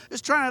Paul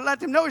is trying to let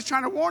them know, he's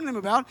trying to warn them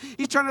about,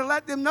 he's trying to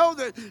let them know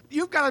that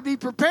you've got to be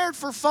prepared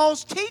for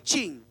false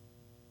teaching.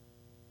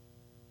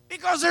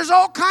 Because there's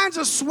all kinds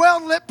of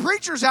swell-lip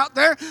preachers out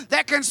there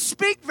that can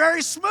speak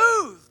very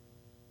smooth.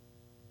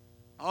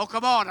 Oh,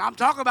 come on. I'm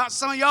talking about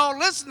some of y'all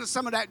listen to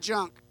some of that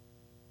junk.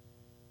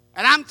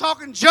 And I'm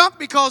talking junk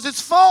because it's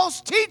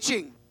false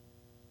teaching.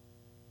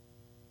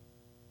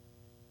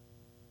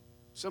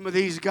 Some of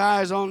these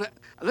guys on it.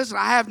 Listen,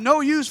 I have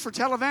no use for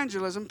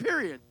televangelism,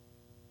 period.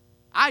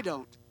 I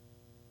don't.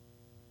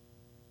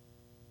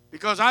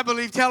 Because I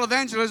believe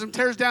televangelism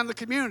tears down the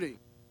community.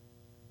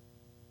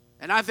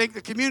 And I think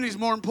the community is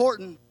more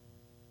important.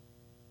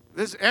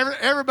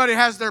 Everybody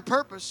has their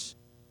purpose.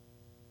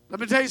 Let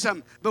me tell you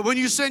something. But when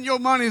you send your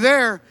money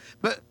there,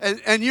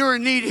 and you're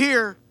in need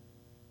here,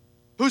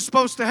 who's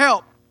supposed to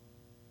help?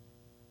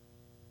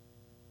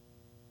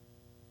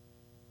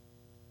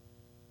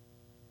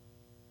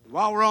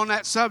 While we're on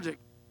that subject,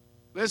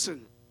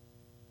 listen,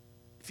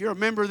 if you're a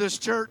member of this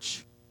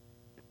church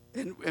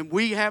and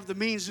we have the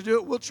means to do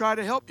it, we'll try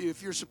to help you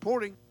if you're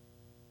supporting.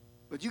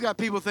 But you got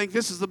people think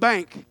this is the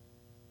bank.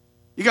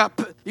 You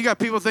got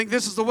people think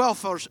this is the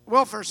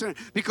welfare center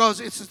because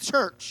it's a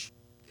church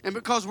and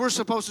because we're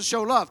supposed to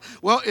show love.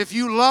 Well, if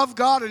you love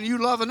God and you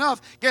love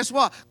enough, guess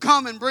what?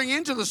 Come and bring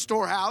into the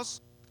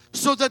storehouse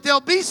so that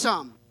there'll be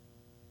some.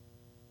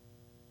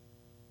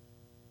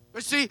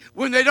 But see,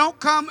 when they don't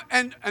come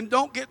and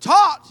don't get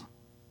taught,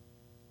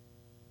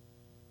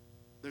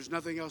 there's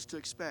nothing else to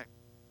expect.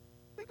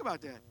 Think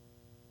about that.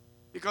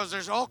 Because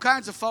there's all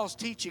kinds of false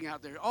teaching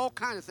out there, all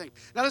kinds of things.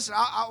 Now listen,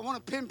 I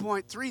want to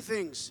pinpoint three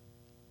things.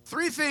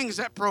 Three things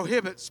that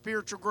prohibit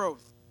spiritual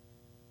growth.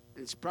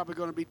 It's probably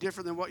going to be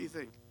different than what you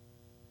think.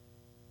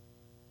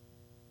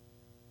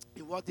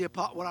 And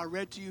what I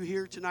read to you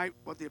here tonight,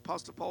 what the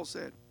Apostle Paul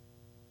said.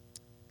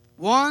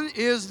 One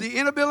is the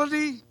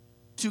inability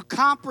to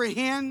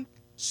comprehend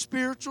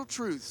spiritual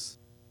truths.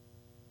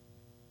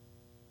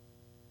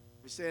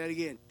 Let me say that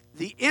again.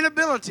 The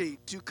inability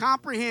to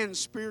comprehend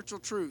spiritual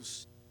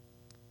truths.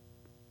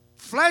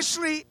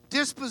 Fleshly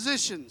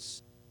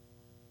dispositions.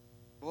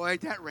 Boy,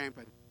 ain't that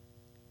rampant.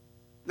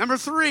 Number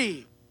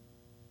 3,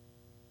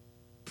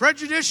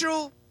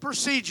 prejudicial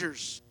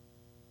procedures.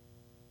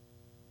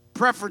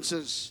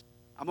 Preferences.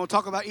 I'm going to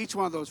talk about each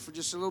one of those for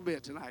just a little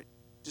bit tonight.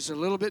 Just a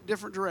little bit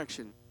different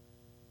direction.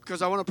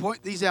 Because I want to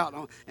point these out.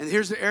 And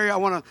here's the area I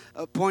want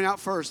to point out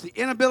first. The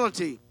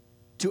inability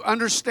to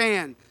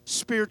understand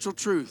spiritual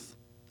truth.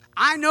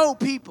 I know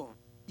people.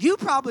 You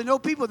probably know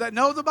people that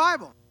know the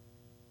Bible.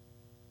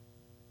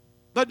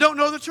 But don't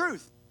know the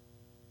truth.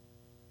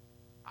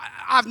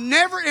 I've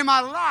never in my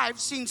life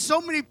seen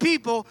so many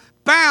people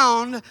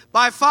bound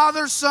by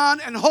Father,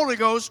 Son, and Holy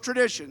Ghost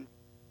tradition.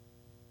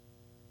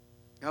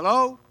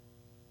 Hello?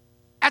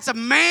 That's a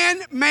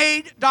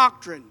man-made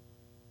doctrine.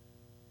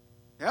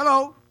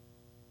 Hello?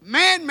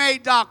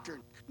 Man-made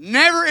doctrine.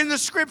 Never in the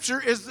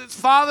Scripture is that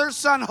Father,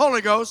 Son,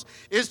 Holy Ghost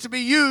is to be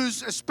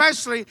used,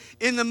 especially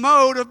in the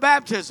mode of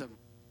baptism.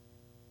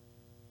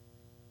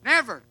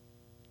 Never.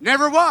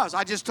 Never was.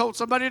 I just told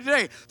somebody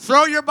today,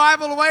 throw your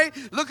Bible away,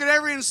 look at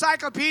every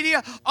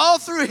encyclopedia. All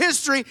through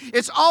history,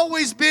 it's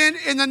always been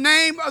in the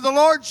name of the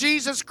Lord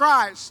Jesus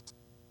Christ.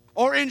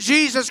 or in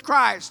Jesus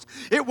Christ.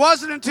 It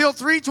wasn't until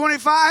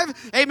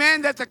 325,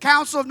 amen, that the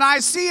Council of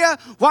Nicaea,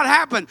 what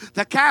happened?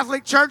 The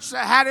Catholic Church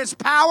that had its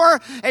power,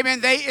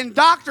 amen, they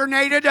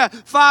indoctrinated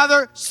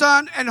Father,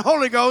 Son, and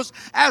Holy Ghost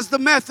as the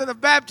method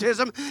of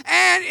baptism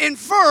and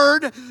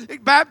inferred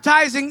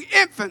baptizing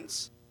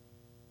infants.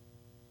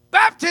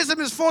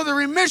 Baptism is for the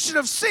remission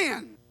of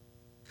sin.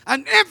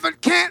 An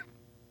infant can't.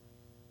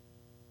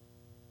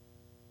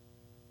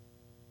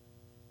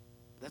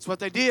 That's what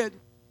they did.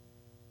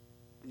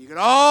 And you got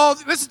all,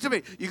 listen to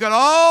me, you got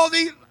all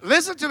these,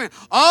 listen to me,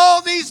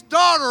 all these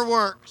daughter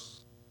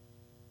works.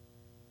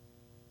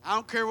 I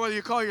don't care whether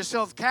you call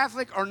yourself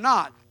Catholic or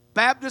not.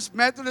 Baptist,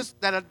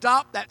 Methodist that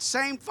adopt that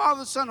same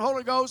Father, Son,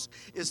 Holy Ghost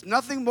is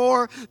nothing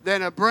more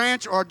than a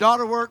branch or a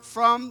daughter work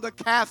from the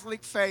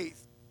Catholic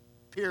faith.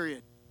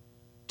 Period.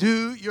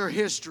 Do your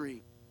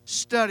history.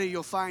 Study,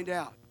 you'll find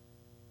out.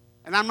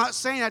 And I'm not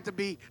saying that to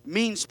be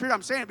mean-spirited.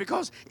 I'm saying it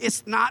because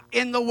it's not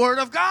in the Word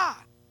of God.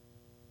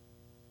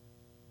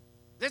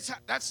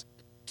 That's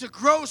to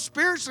grow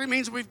spiritually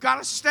means we've got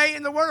to stay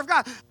in the Word of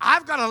God.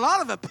 I've got a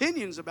lot of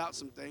opinions about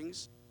some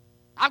things.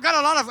 I've got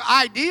a lot of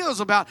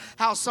ideas about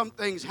how some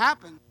things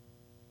happen.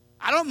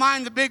 I don't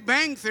mind the Big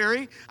Bang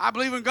Theory. I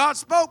believe when God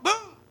spoke,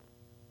 boom.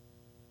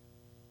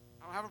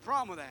 I don't have a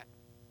problem with that.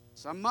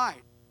 Some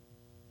might.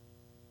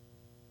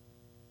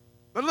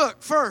 But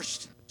look,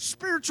 first,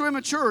 spiritual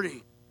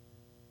immaturity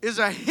is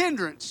a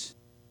hindrance.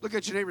 Look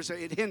at your neighbor and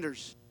say, it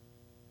hinders.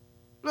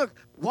 Look,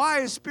 why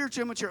is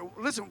spiritual immaturity?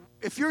 Listen,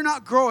 if you're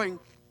not growing,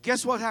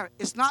 guess what happens?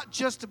 It's not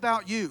just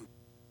about you.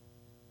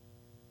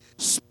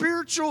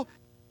 Spiritual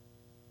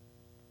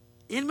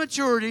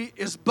immaturity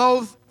is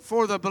both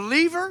for the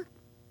believer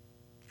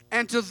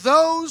and to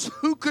those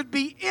who could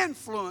be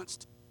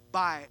influenced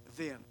by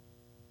them.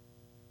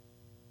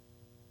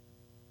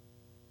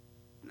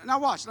 Now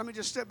watch, let me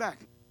just step back.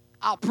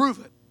 I'll prove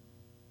it.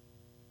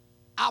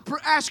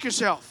 Ask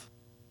yourself,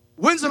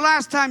 when's the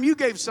last time you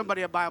gave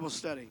somebody a Bible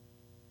study?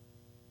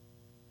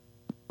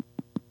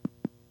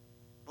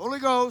 Holy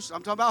Ghost.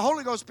 I'm talking about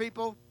Holy Ghost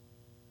people.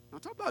 I'm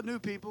talking about new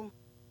people.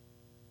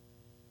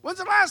 When's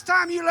the last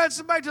time you led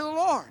somebody to the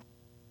Lord?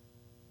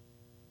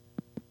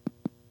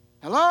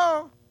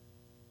 Hello?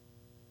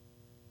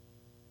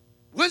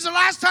 When's the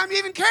last time you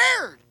even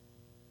cared?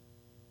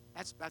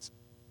 That's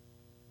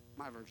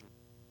my version.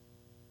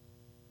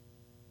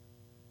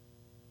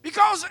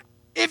 Because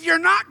if you're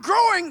not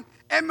growing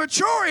and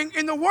maturing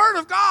in the Word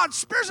of God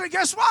spiritually,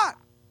 guess what?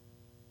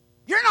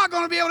 You're not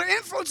going to be able to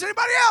influence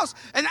anybody else.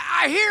 And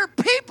I hear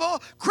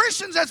people,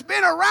 Christians that's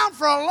been around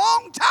for a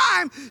long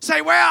time,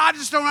 say, well, I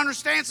just don't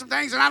understand some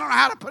things and I don't know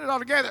how to put it all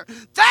together.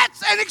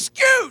 That's an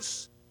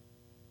excuse.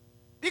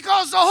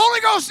 Because the Holy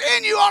Ghost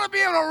in you ought to be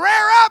able to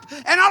rear up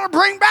and ought to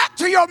bring back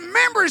to your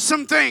memory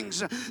some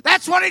things.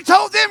 That's what he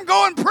told them.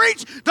 Go and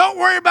preach. Don't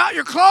worry about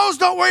your clothes.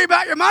 Don't worry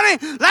about your money.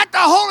 Let the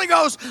Holy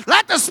Ghost,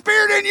 let the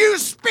Spirit in you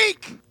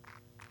speak.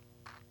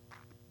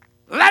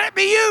 Let it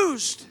be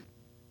used.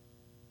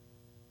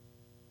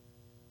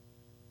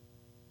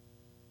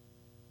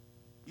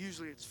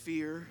 Usually it's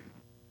fear,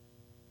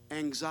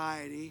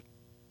 anxiety,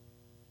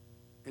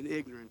 and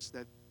ignorance.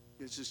 That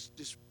is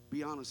just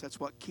be honest, that's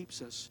what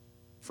keeps us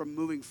from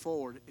moving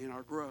forward in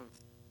our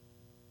growth.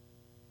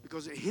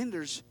 Because it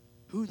hinders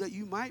who that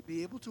you might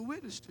be able to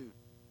witness to.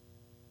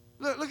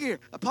 Look here.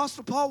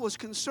 Apostle Paul was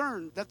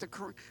concerned that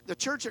the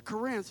church at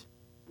Corinth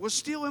was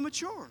still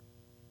immature.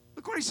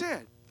 Look what he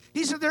said.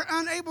 He said they're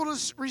unable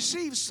to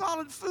receive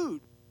solid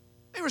food.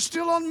 They were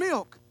still on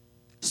milk.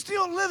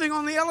 Still living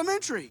on the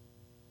elementary.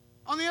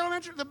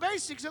 The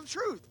basics of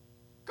truth.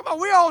 Come on,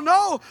 we all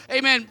know,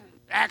 amen,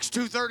 Acts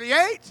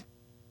 2:38.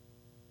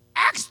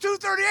 Acts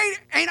 2:38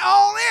 ain't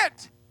all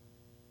it.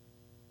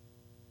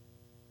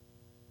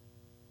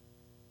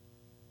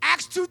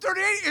 Acts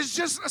 2:38 is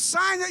just a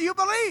sign that you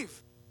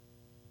believe.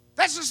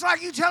 That's just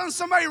like you telling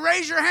somebody,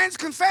 raise your hands,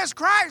 confess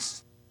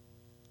Christ.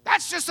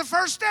 That's just the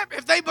first step.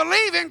 If they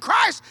believe in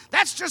Christ,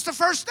 that's just the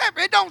first step.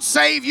 It don't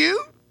save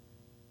you.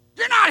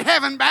 You're not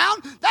heaven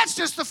bound. That's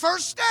just the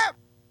first step.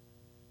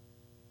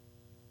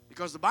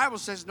 Because the Bible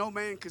says no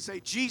man can say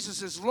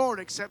Jesus is Lord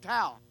except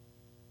how?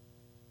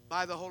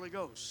 By the Holy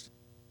Ghost.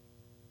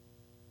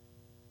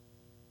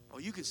 Oh,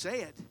 you can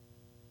say it,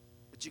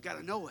 but you got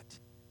to know it.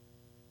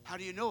 How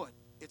do you know it?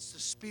 It's the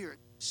Spirit,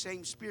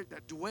 same Spirit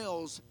that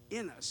dwells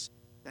in us,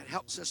 that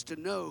helps us to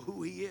know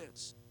who He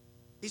is.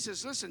 He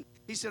says, listen,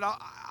 he said,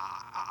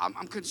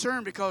 I'm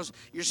concerned because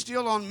you're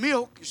still on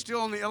milk, you're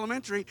still on the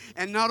elementary,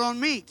 and not on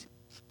meat.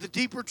 The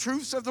deeper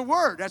truths of the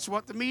Word. That's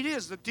what the meat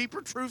is, the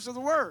deeper truths of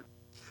the Word.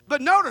 But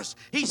notice,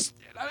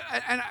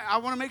 and I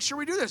want to make sure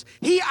we do this,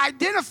 he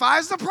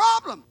identifies the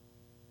problem.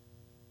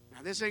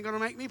 Now, this ain't going to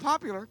make me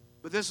popular,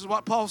 but this is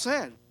what Paul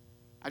said.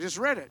 I just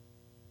read it.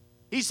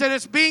 He said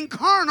it's being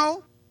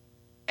carnal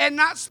and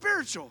not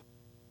spiritual.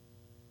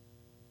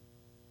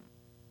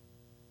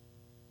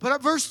 Put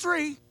up verse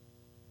 3.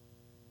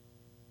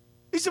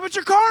 He said, but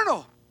you're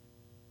carnal.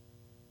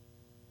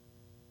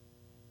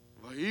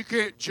 Well, you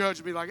can't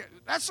judge me like that.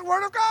 That's the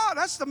Word of God.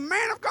 That's the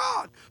man of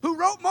God who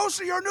wrote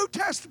most of your New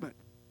Testament.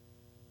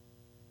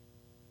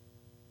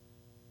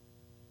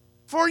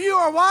 For you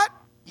are what?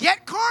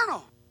 Yet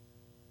carnal.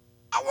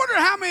 I wonder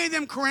how many of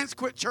them Corinths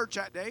quit church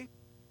that day.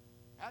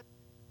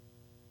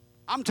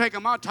 I'm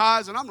taking my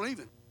tithes and I'm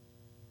leaving.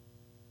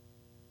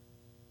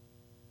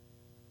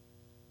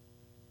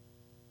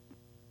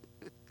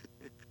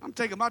 I'm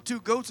taking my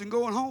 2 goats and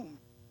going home.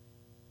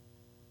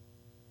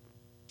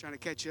 Trying to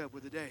catch up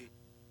with the day.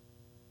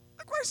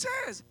 Look what it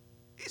says.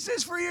 He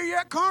says, for you're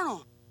yet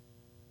carnal.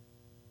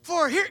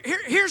 For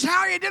here's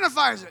how he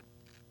identifies it.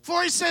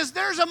 For he says,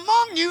 there's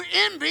among you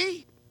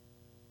envy,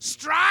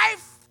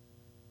 strife,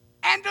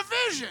 and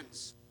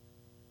divisions.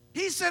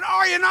 He said,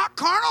 are you not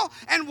carnal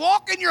and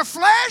walk in your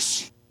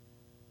flesh?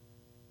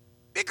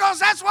 Because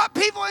that's what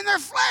people in their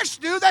flesh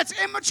do. That's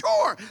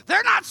immature.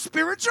 They're not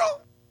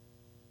spiritual.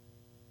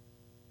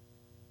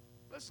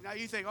 Listen, now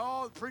you think,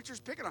 oh, the preacher's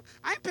picking on.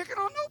 I ain't picking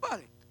on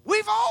nobody.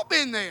 We've all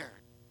been there.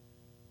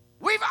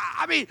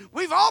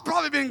 We've all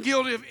probably been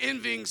guilty of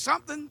envying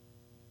something.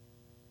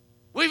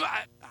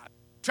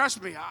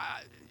 Trust me,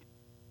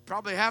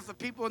 probably half the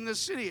people in this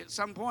city at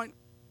some point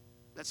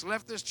that's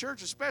left this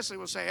church especially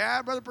will say,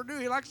 Brother Perdue,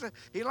 he likes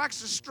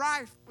to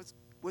strife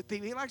with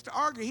people. He likes to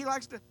argue. He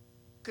likes to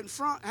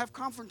have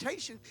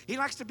confrontation. He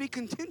likes to be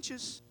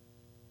contentious.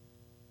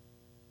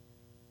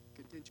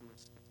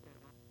 Contentious.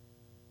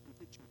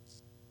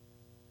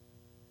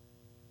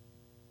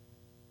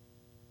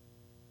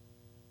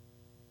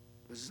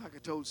 This is like I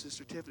told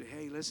Sister Tiffany,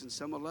 hey, listen,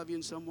 some will love you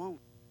and some won't.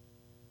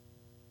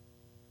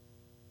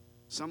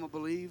 Some will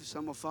believe,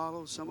 some will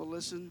follow, some will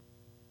listen.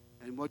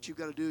 And what you've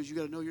got to do is you've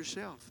got to know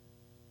yourself.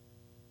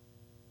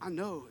 I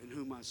know in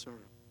whom I serve.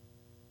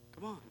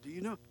 Come on, do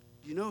you know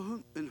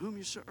in whom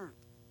you serve?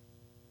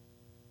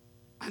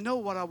 I know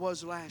what I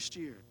was last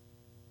year.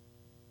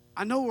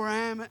 I know where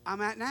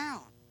I'm at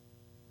now.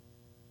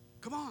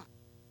 Come on.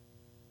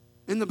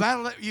 In the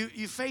battle that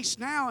you face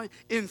now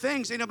in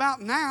things, it ain't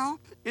about now.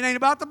 It ain't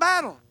about the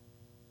battle.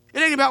 It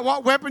ain't about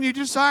what weapon you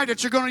decide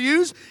that you're going to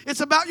use.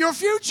 It's about your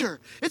future.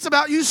 It's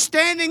about you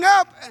standing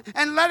up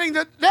and letting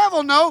the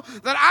devil know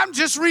that I'm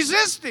just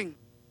resisting.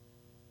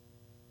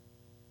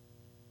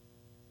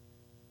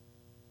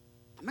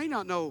 I may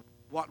not know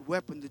what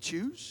weapon to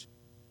choose.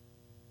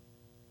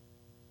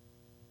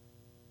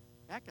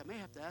 Heck, I may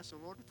have to ask the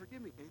Lord to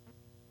forgive me, Caitlin.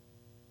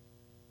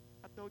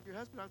 I told your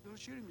husband I was going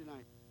to shoot him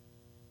tonight.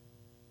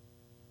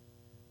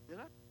 Did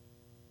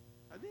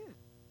I? I did.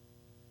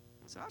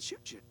 I said, I'll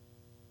shoot you.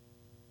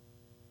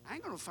 I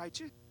ain't going to fight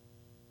you.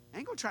 I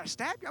ain't going to try to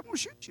stab you. I'm going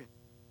to shoot you.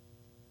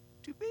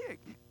 Too big.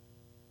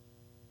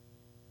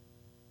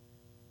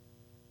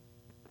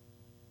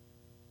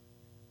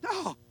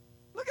 No.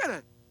 Look at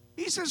it.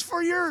 He says,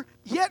 for you're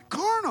yet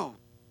carnal.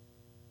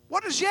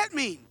 What does yet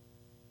mean?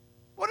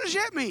 What does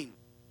yet mean?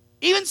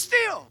 Even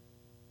still.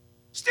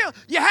 Still,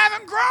 you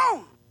haven't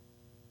grown.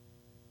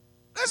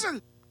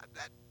 Listen,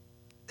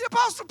 the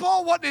Apostle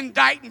Paul wasn't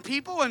indicting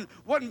people and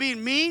wasn't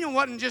being mean and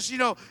wasn't just,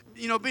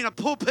 being a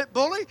pulpit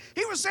bully.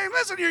 He was saying,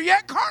 listen, you're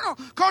yet carnal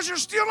because you're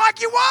still like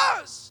you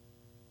was.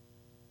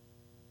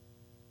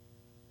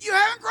 You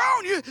haven't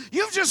grown.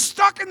 You've just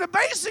stuck in the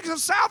basics of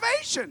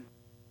salvation.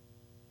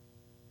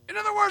 In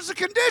other words, the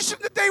condition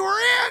that they were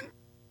in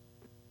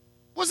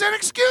was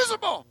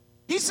inexcusable.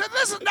 He said,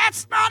 listen,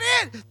 that's not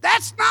it.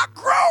 That's not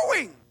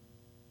growing.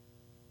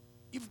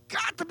 You've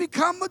got to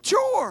become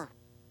mature.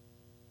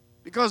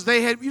 Because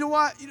they had,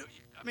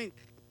 the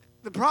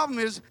problem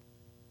is,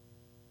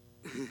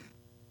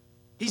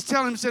 he's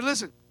telling him, said,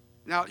 listen,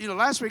 now,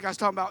 last week I was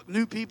talking about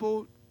new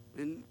people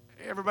and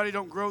everybody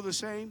don't grow the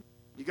same.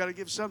 You got to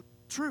give some.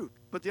 True.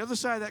 But the other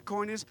side of that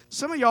coin is,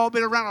 some of y'all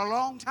been around a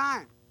long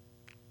time.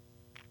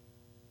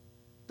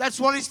 That's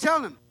what he's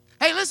telling them.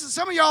 Hey, listen,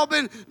 some of y'all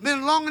been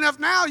long enough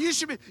now, you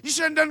shouldn't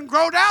have done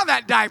grow down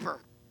that diaper.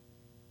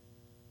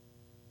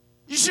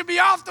 You should be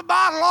off the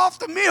bottle, off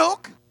the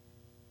milk.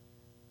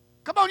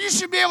 Come on, you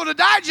should be able to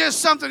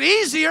digest something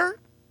easier.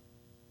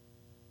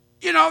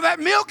 That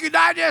milk you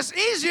digest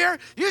easier.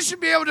 You should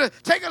be able to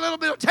take a little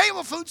bit of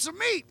table food, some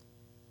meat.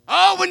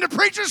 Oh, when the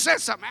preacher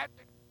says something.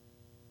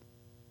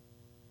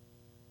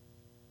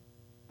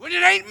 When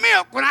it ain't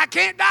milk, when I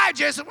can't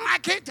digest it, when I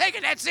can't take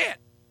it, that's it.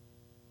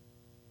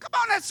 Come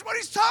on, that's what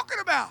he's talking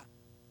about.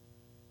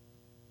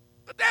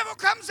 The devil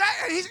comes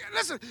at you.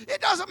 Listen,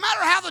 it doesn't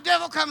matter how the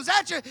devil comes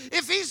at you.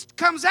 If he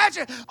comes at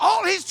you,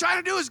 all he's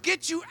trying to do is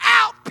get you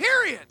out,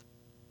 period.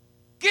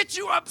 Get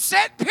you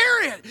upset,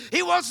 period.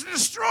 He wants to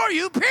destroy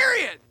you,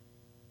 period.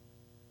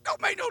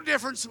 Don't make no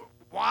difference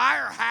why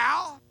or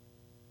how.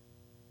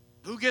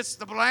 Who gets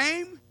the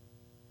blame?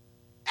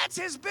 That's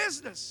his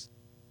business.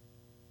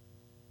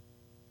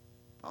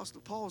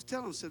 Apostle Paul's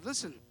telling him, said,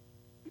 listen,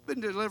 you've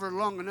been delivered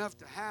long enough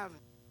to have,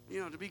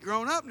 to be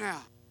grown up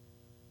now.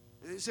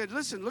 And he said,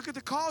 listen, look at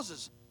the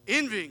causes.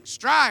 Envying,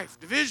 strife,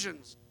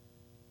 divisions.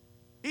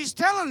 He's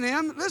telling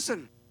them,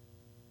 listen,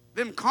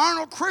 them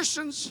carnal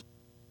Christians,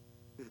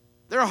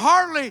 you're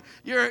hardly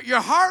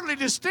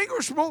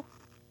distinguishable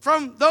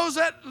from those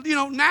that,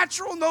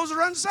 natural and those that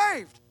are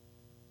unsaved.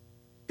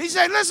 He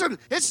said, listen,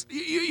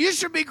 you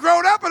should be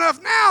grown up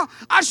enough now.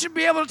 I should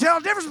be able to tell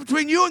the difference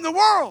between you and the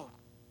world.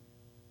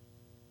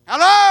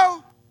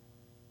 Hello?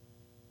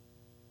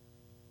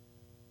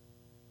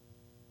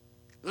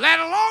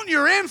 Let alone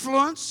your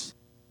influence.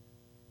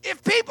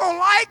 If people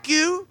like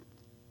you,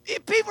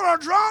 if people are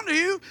drawn to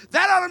you,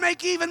 that ought to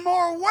make you even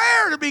more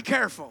aware to be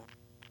careful.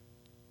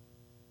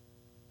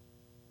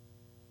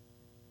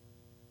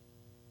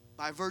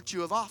 By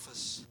virtue of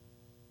office.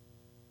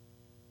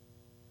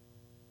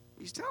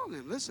 He's telling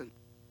them, listen,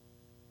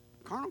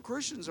 carnal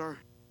Christians are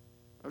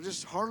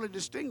just hardly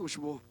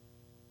distinguishable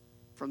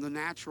from the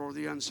natural or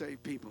the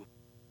unsaved people.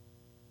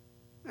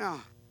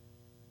 Now,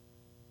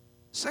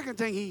 second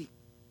thing he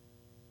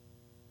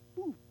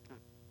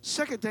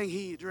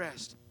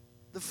addressed,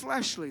 the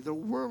fleshly, the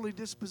worldly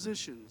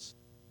dispositions.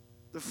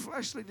 The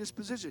fleshly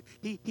disposition.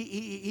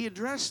 He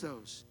addressed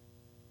those.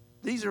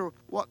 These are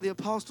what the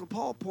Apostle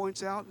Paul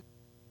points out,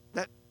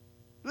 that,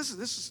 listen,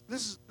 this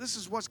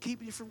is what's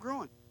keeping you from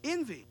growing.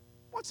 Envy.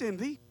 What's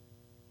envy?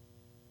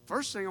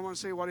 First thing I want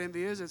to say what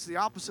envy is, it's the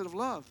opposite of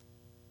love.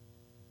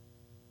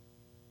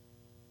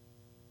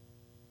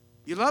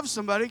 You love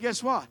somebody,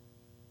 guess what?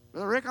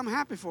 Brother Rick, I'm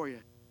happy for you.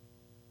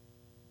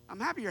 I'm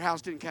happy your house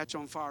didn't catch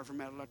on fire from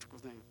that electrical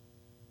thing.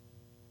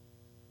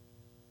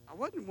 I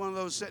wasn't one of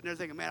those sitting there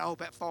thinking, man, I hope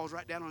that falls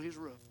right down on his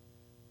roof.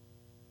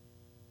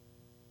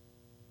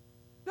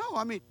 No,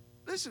 I mean,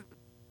 listen,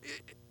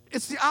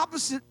 it's the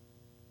opposite.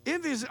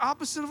 Envy is the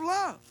opposite of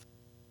love.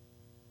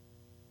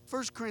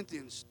 1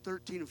 Corinthians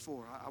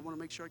 13:4. I want to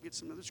make sure I get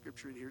some other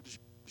scripture in here to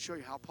show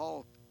you how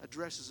Paul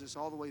addresses this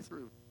all the way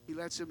through. He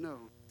lets him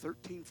know.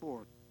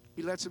 13:4.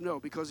 He lets him know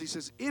because he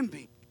says,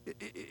 envy,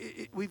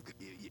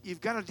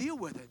 you've got to deal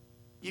with it.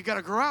 You've got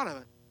to grow out of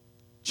it.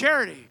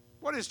 Charity.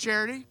 What is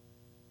charity?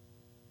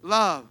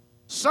 Love.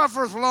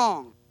 Suffereth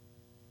long.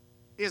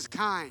 Is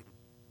kind.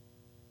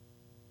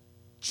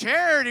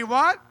 Charity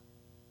what?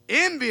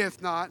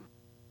 Envieth not.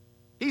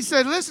 He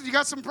said, listen, you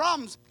got some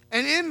problems,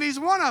 and envy is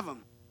one of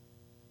them.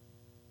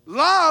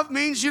 Love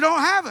means you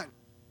don't have it.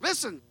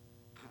 Listen,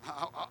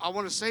 I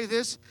want to say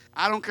this.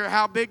 I don't care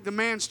how big the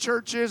man's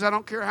church is. I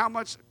don't care how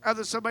much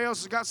somebody else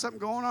has got something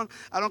going on.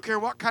 I don't care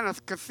what kind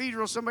of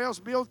cathedral somebody else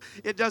builds.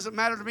 It doesn't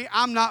matter to me.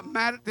 I'm not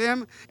mad at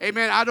them.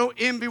 Amen. I don't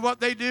envy what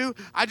they do.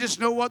 I just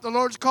know what the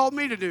Lord's called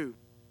me to do.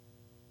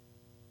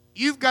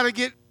 You've got to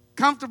get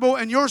comfortable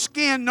in your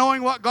skin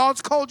knowing what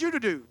God's called you to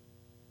do.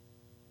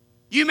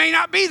 You may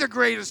not be the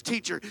greatest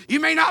teacher. You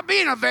may not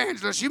be an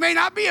evangelist. You may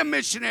not be a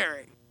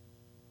missionary.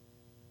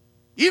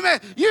 You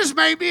just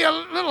may be a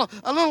little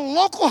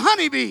local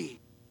honeybee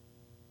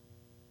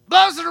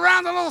buzzing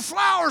around the little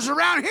flowers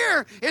around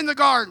here in the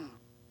garden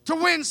to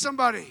win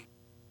somebody,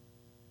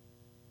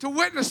 to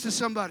witness to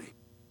somebody.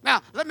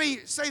 Now, let me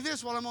say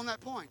this while I'm on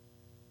that point.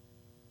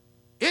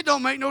 It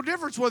don't make no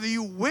difference whether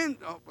you win.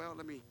 Oh, well,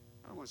 I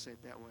don't want to say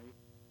it that way.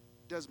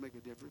 It does make a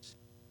difference.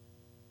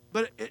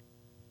 But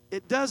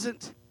it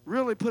doesn't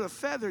really put a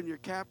feather in your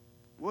cap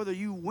whether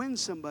you win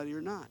somebody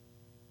or not.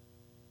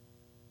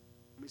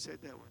 Let me say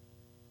it that way.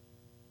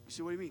 You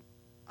see what I mean?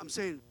 I'm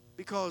saying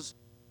because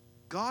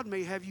God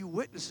may have you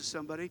witness to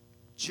somebody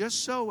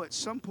just so at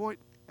some point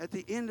at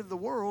the end of the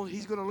world,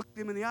 he's going to look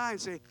them in the eye and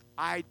say,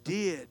 I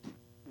did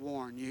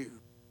warn you.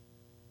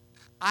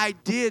 I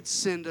did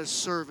send a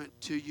servant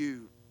to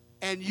you,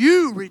 and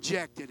you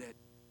rejected it.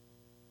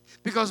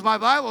 Because my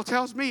Bible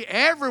tells me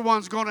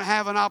everyone's going to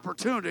have an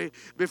opportunity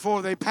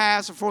before they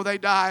pass, before they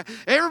die.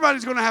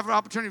 Everybody's going to have an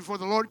opportunity before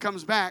the Lord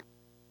comes back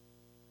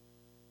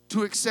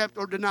to accept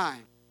or deny.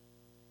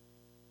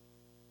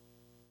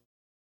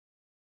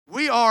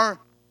 We are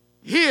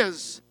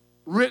His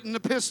written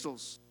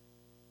epistles.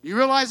 You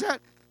realize that?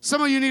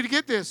 Some of you need to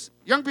get this.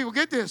 Young people,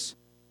 get this.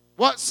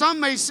 What some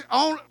may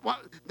own,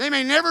 they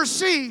may never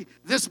see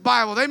this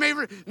Bible. They may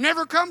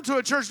never come to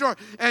a church door.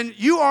 And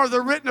you are the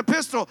written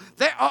epistle.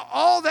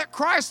 All that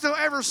Christ will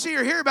ever see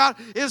or hear about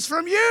is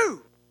from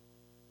you.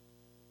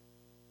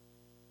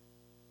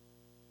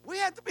 We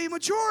have to be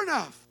mature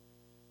enough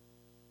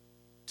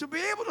to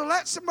be able to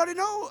let somebody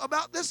know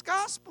about this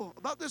gospel,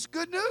 about this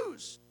good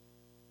news.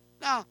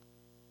 Now,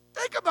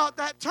 think about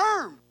that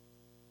term.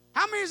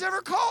 How many has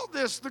ever called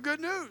this the good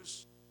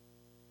news?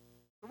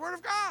 The Word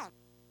of God.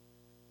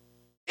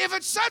 If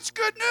it's such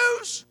good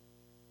news,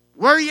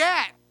 where are you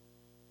at?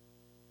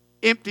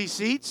 Empty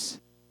seats.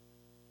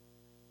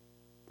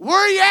 Where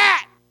are you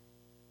at?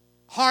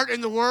 Heart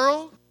in the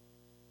world.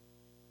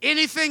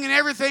 Anything and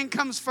everything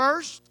comes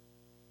first.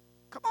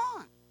 Come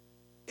on.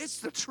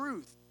 It's the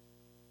truth.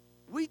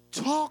 We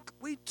talk,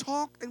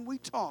 and we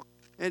talk.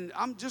 And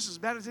I'm just as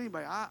bad as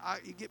anybody.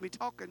 You get me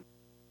talking.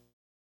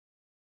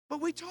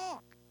 But we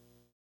talk.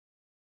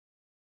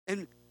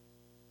 And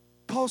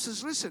Paul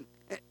says, listen,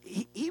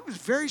 he was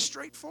very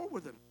straightforward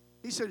with them.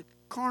 He said,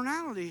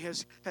 carnality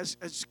has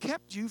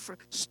kept you from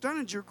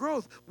stunted your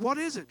growth. What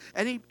is it?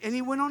 And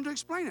he went on to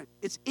explain it.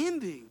 It's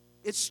envy.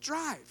 It's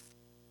strife.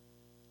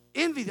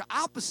 Envy, the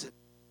opposite.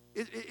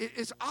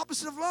 It's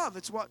opposite of love.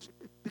 It's what,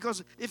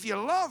 because if you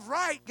love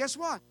right, guess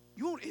what?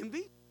 You won't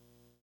envy.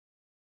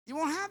 You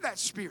won't have that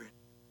spirit.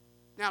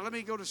 Now, let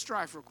me go to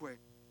strife real quick.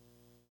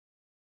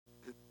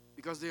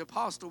 Because the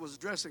apostle was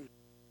addressing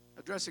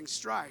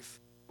strife.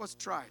 What's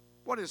strife?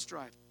 What is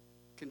strife?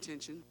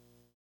 Contention.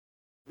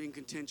 Being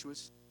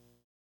contentious.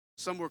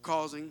 Some were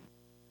causing.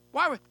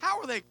 How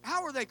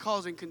are they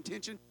causing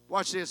contention?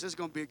 Watch this. It's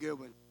going to be a good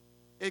one.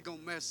 It's going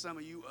to mess some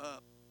of you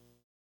up.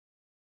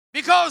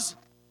 Because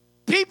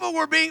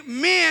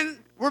men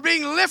were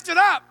being lifted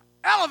up,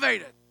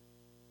 elevated.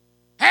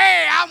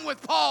 Hey, I'm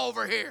with Paul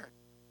over here.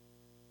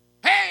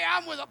 Hey,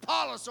 I'm with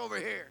Apollos over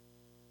here.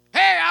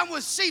 Hey, I'm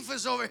with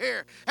Cephas over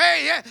here.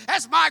 Hey, yeah,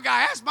 that's my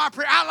guy. That's my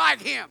prayer. I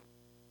like him.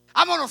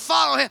 I'm going to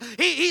follow him.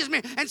 He's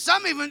me. And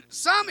some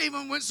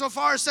even went so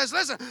far as says,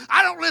 listen,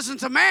 I don't listen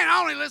to man.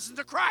 I only listen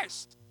to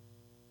Christ.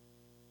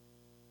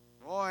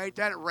 Boy, ain't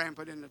that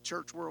rampant in the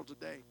church world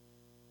today.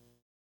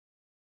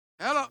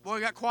 Hello, boy,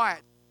 got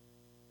quiet.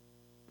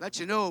 Let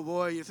you know,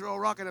 boy, you throw a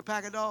rock in a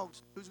pack of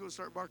dogs, who's going to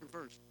start barking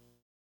first?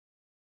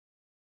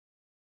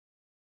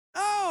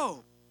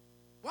 Oh,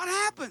 what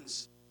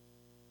happens?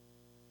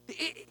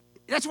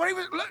 That's what he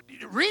was,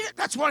 read it,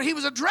 that's what he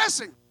was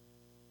addressing.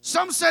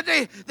 Some said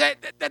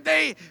that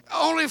they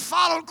only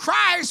followed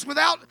Christ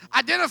without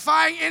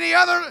identifying any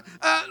other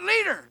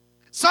leader.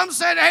 Some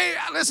said, hey,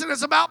 listen,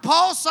 it's about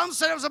Paul. Some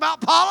said it was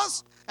about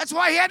Apollos. That's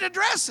why he had to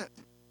address it.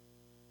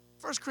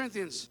 1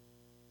 Corinthians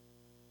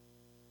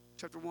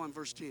chapter 1,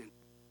 verse 10.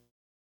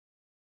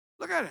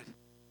 Look at it.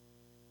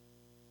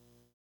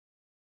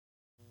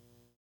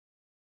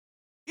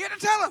 He had to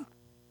tell them,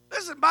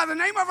 listen, by the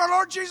name of our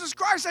Lord Jesus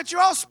Christ, that you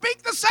all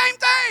speak the same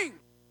thing.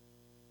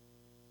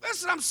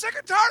 Listen, I'm sick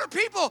and tired of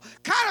people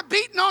kind of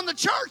beating on the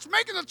church,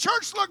 making the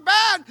church look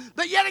bad,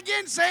 but yet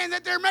again saying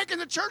that they're making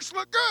the church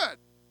look good.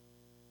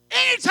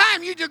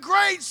 Anytime you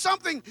degrade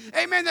something,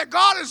 amen, that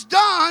God has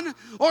done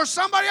or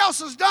somebody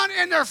else has done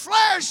in their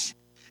flesh,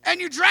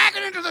 and you drag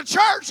it into the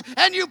church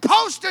and you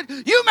post it,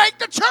 you make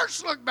the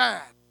church look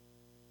bad.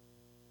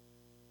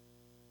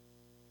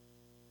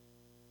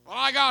 Well,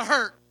 I got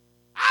hurt.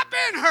 I've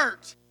been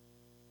hurt.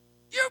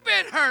 You've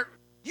been hurt.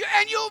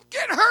 And you'll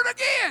get hurt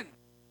again.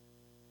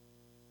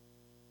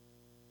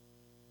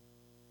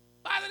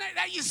 By the name,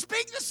 that you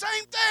speak the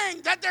same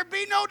thing, that there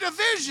be no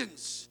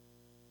divisions.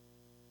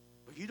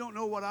 But you don't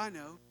know what I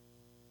know.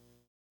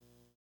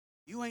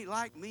 You ain't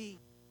like me.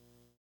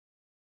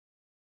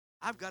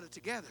 I've got it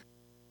together.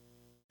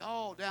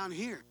 All down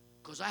here,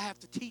 because I have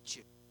to teach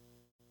you.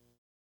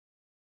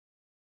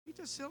 You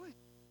just silly.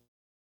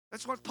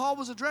 That's what Paul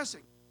was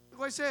addressing. Look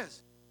what he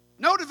says.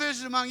 No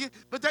division among you,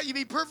 but that you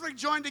be perfectly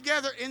joined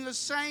together in the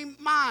same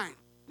mind.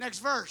 Next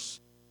verse.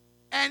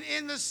 And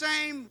in the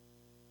same.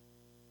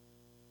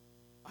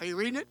 Are you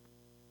reading it?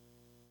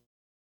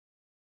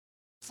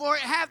 For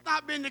it hath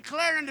not been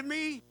declared unto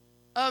me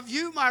of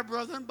you, my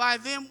brethren, by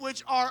them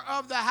which are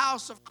of the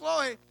house of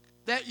Chloe,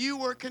 that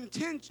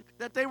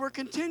they were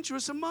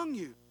contentious among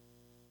you.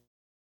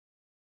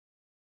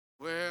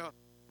 Well,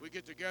 we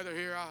get together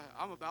here.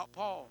 I'm about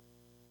Paul.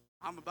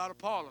 I'm about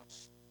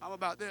Apollos. I'm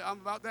about this. I'm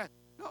about that.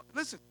 No,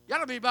 listen. You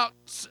got to be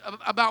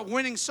about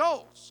winning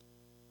souls.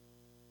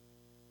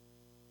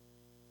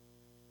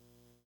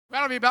 You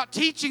got to be about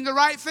teaching the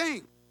right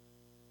thing.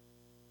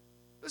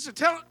 Listen,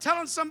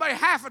 telling somebody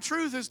half a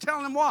truth is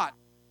telling them what?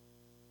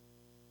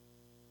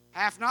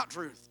 Half not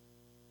truth.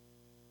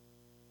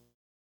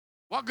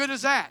 What good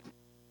is that?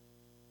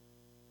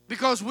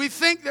 Because we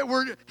think that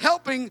we're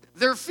helping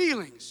their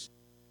feelings.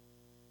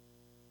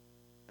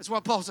 That's why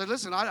Paul said,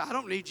 listen, I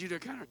don't need you to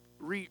kind of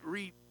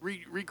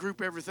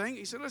regroup everything.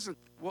 He said, listen,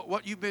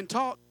 what you've been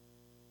taught,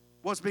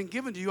 what's been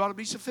given to you ought to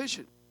be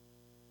sufficient.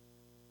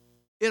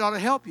 It ought to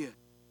help you.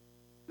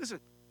 Listen,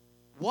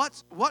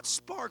 what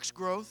sparks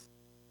growth?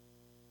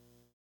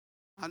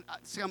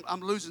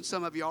 I'm losing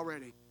some of you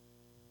already.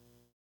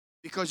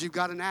 Because you've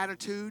got an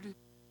attitude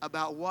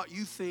about what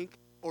you think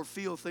or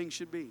feel things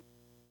should be.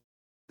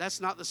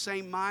 That's not the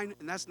same mind,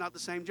 and that's not the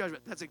same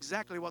judgment. That's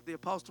exactly what the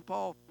Apostle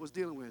Paul was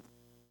dealing with.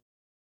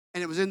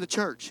 And it was in the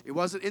church. It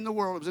wasn't in the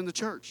world, it was in the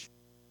church.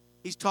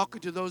 He's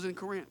talking to those in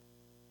Corinth.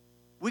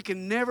 We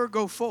can never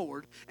go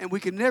forward, and we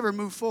can never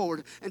move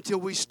forward until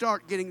we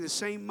start getting the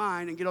same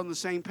mind and get on the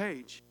same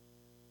page.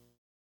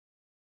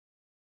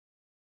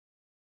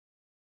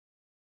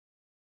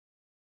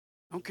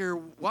 I don't care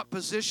what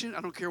position,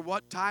 I don't care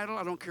what title,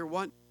 I don't care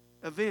what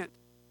event.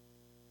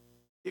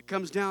 It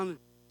comes down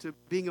to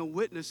being a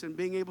witness and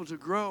being able to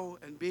grow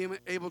and being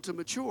able to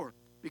mature.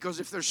 Because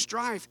if there's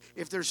strife,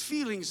 if there's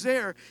feelings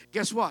there,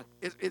 guess what?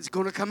 It's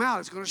going to come out.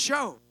 It's going to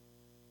show.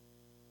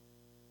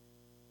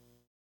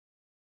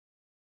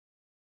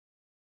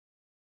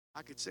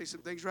 I could say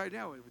some things right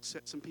now. It would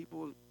set some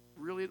people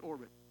really in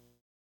orbit.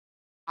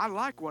 I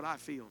like what I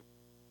feel.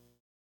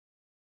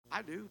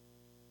 I do.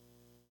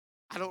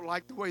 I don't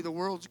like the way the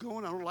world's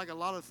going. I don't like a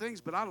lot of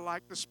things, but I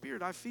like the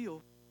spirit I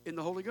feel in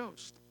the Holy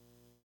Ghost.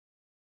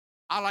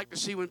 I like to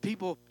see when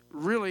people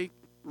really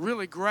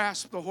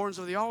grasp the horns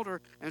of the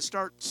altar and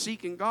start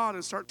seeking God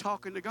and start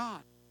talking to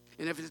God.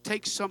 And if it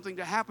takes something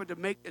to happen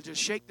to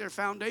shake their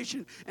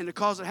foundation and to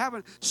cause it to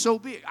happen, so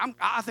be it.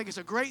 I think it's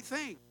a great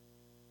thing.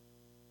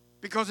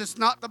 Because it's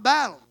not the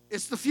battle.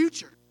 It's the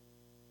future.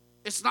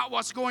 It's not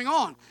what's going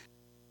on.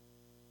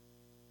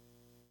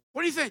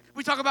 What do you think?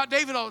 We talk about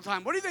David all the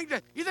time. What do you think?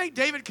 You think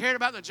David cared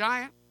about the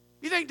giant?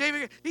 You think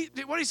David,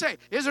 what do you say?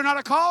 Is there not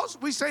a cause?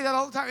 We say that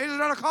all the time. Is there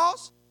not a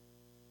cause?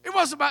 It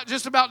wasn't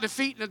just about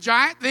defeating a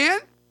giant then.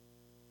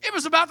 It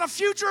was about the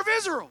future of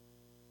Israel.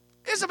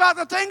 It's about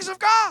the things of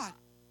God.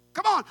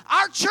 Come on.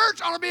 Our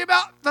church ought to be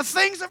about the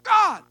things of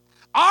God.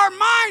 Our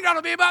mind ought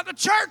to be about the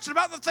church and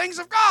about the things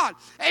of God.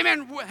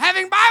 Amen.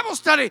 Having Bible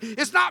study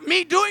is not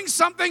me doing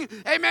something,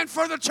 amen,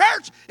 for the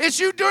church. It's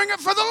you doing it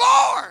for the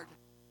Lord.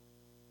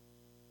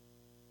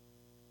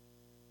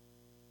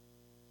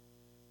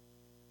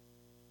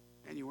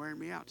 And you're wearing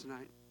me out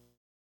tonight.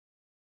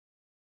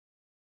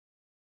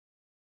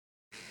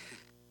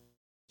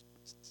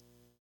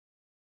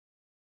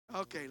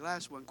 Okay,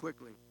 last one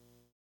quickly.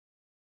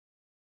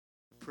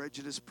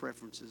 Prejudice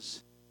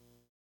preferences.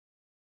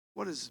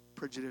 What does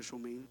prejudicial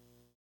mean?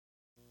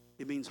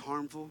 It means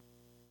harmful,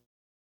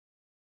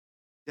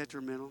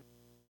 detrimental.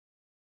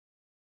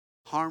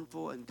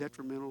 Harmful and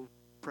detrimental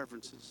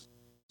preferences.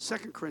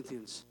 2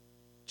 Corinthians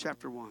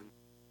chapter 1,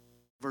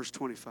 verse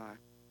 25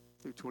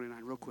 through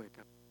 29. Real quick.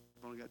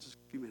 I've only got just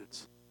a few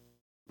minutes.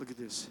 Look at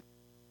this.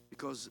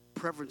 Because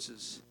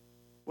preferences,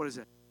 what is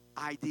it?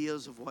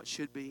 Ideas of what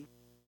should be.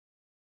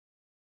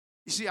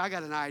 You see, I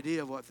got an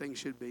idea of what things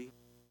should be.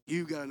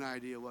 You got an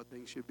idea of what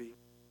things should be.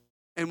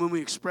 And when we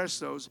express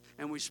those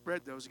and we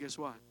spread those, guess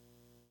what?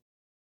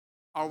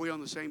 Are we on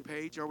the same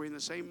page? Are we in the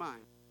same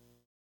mind?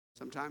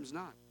 Sometimes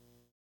not.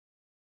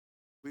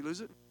 We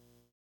lose it?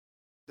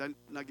 Did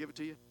I not give it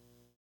to you?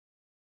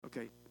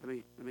 Okay, let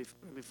me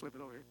flip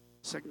it over here.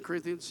 2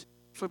 Corinthians,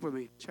 flip with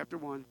me, chapter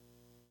 1.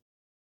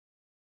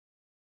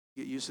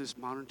 Get used to this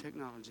modern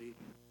technology.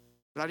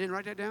 But I didn't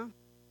write that down?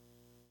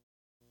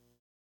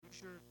 You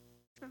sure?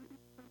 You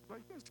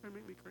guys trying to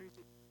make me crazy?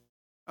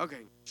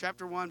 Okay,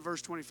 chapter 1,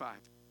 verse 25.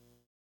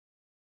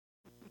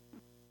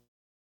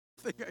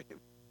 I think I am.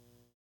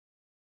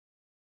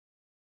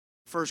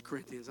 1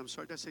 Corinthians, I'm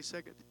sorry, did I say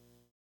second?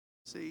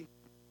 See?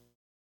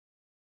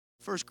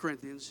 1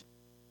 Corinthians,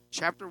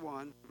 chapter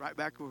 1, right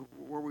back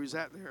where we was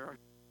at there,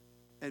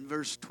 and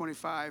verse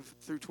 25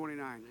 through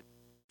 29. I'm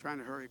trying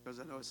to hurry because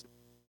I know it's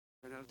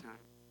running out of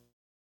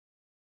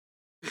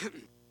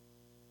time.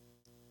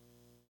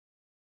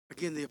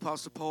 Again, the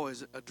Apostle Paul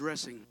is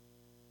addressing.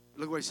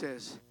 Look what he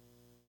says.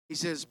 He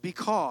says,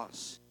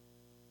 because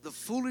the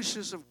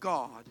foolishness of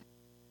God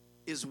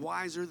is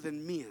wiser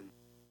than men,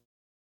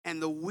 and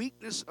the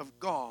weakness of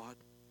God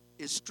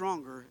is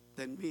stronger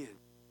than men.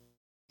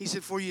 He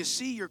said, for you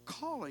see your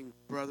calling,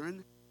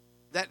 brethren,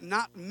 that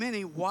not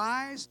many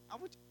wise, I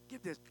want you to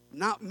get this,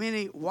 not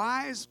many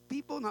wise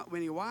people, not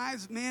many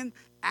wise men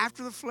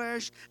after the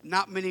flesh,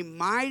 not many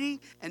mighty,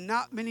 and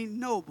not many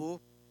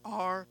noble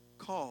are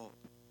called.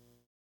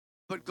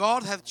 But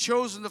God hath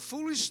chosen the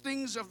foolish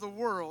things of the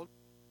world.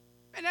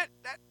 And that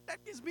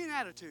gives me an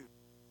attitude.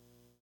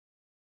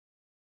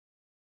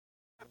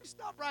 Let me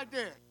stop right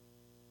there.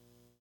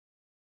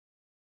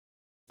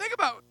 Think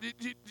about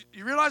it.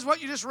 You realize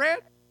what you just read?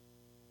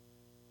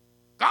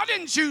 God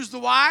didn't choose the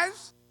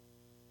wise.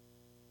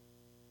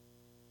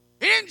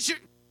 He didn't choose,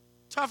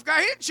 tough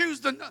guy, he didn't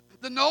choose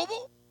the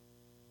noble.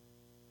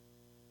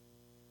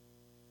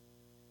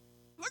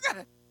 Look at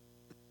it.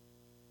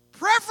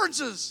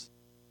 Preferences.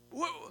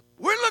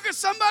 We look at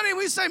somebody and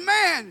we say,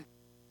 man,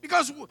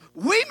 because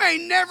we may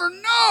never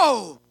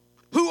know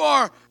who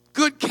are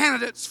good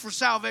candidates for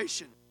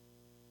salvation.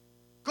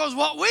 Because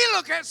what we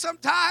look at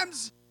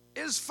sometimes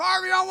is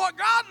far beyond what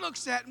God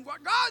looks at and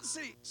what God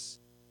sees.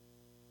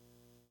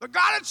 But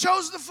God had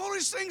chosen the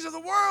foolish things of the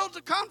world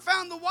to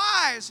confound the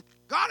wise.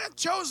 God hath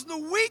chosen the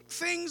weak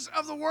things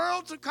of the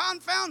world to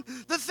confound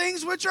the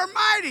things which are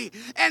mighty,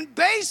 and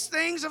base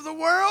things of the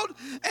world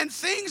and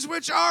things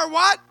which are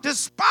what?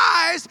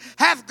 Despised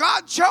hath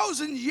God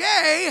chosen,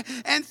 yea,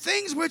 and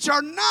things which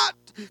are not,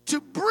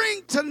 to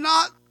bring to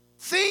naught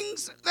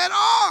things that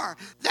are,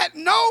 that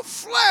no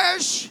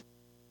flesh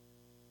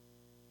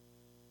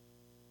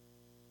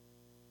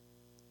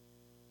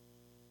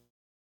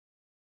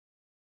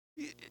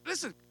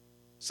listen.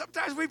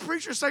 Sometimes we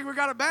preachers think we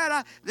got it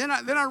bad. Then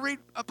I read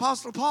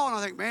Apostle Paul and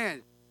I think,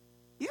 man,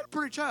 he had a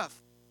pretty tough.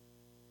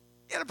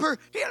 He had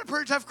a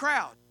pretty tough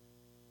crowd.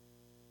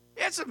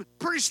 He had some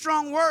pretty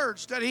strong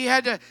words that he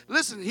had to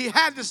listen. He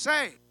had to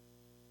say.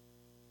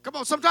 Come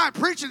on, sometimes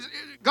preaching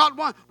God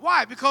wants.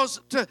 Why? Because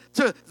to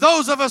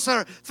those of us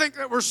that think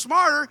that we're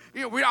smarter,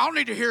 we don't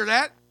need to hear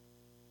that.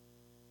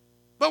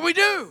 But we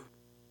do.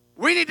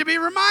 We need to be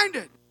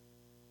reminded.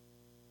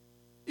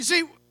 You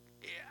see,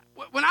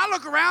 when I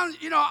look around,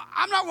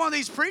 I'm not one of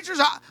these preachers.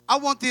 I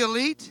want the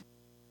elite.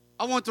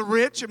 I want the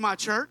rich in my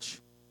church.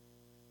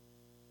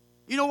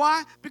 You know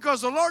why?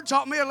 Because the Lord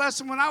taught me a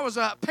lesson when I was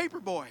a paper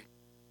boy.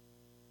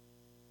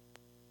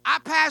 I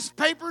passed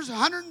papers,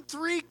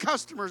 103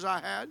 customers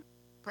I had.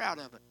 Proud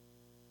of it.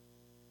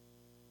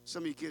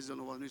 Some of you kids don't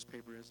know what a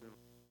newspaper is, though.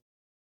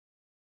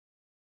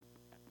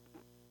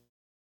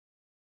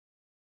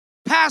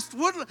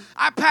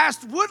 I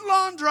passed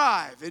Woodlawn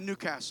Drive in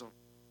Newcastle.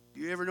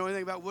 Do you ever know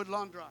anything about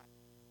Woodlawn Drive?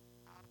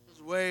 I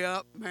was way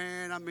up,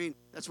 man. I mean,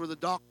 that's where the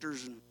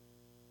doctors and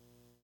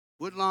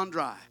Woodlawn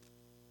Drive.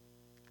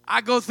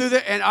 I go through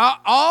there, and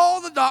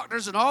all the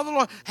doctors and all the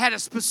lawyers had a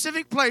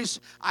specific place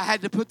I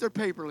had to put their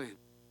paper in.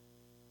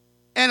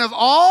 And of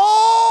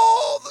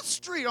all the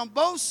street on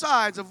both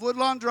sides of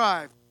Woodlawn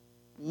Drive,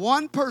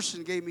 one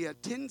person gave me a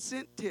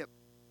 10-cent tip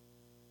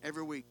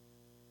every week.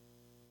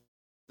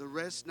 The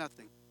rest,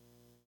 nothing.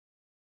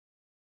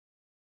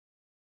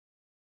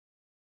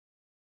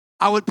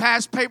 I would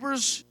pass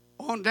papers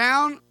on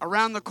down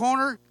around the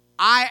corner.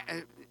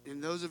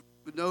 And those of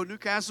you know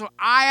Newcastle,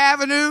 I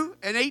Avenue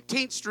and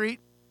 18th Street,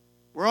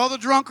 where all the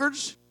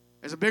drunkards.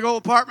 There's a big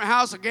old apartment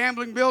house, a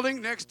gambling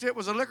building. Next to it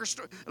was a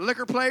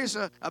liquor place,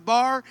 a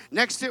bar.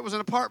 Next to it was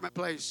an apartment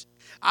place.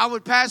 I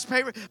would pass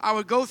paper. I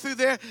would go through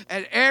there,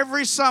 and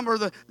every summer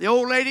the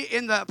old lady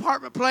in the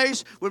apartment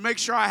place would make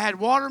sure I had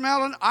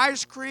watermelon,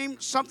 ice cream,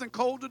 something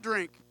cold to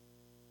drink,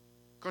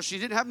 because she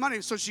didn't have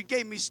money, so she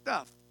gave me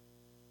stuff.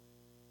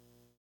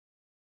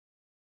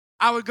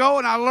 I would go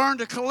and I learned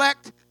to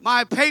collect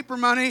my paper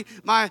money.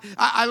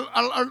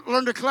 I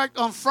learned to collect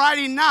on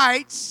Friday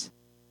nights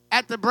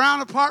at the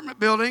Brown apartment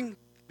building,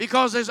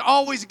 because there's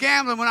always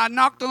gambling. When I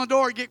knocked on the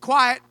door, it'd get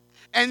quiet,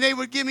 and they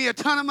would give me a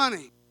ton of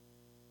money.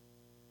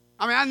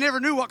 I mean, I never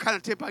knew what kind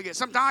of tip I get.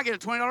 Sometimes I get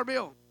a $20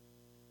 bill.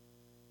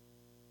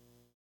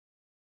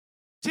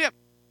 Tip.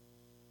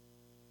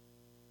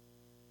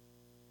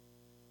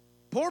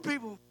 Poor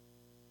people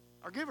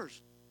are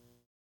givers.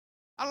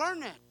 I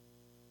learned that.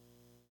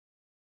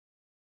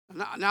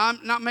 Now, I'm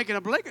not making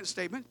a blanket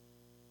statement.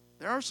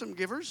 There are some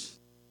givers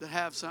that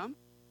have some.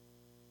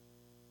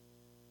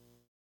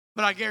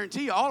 But I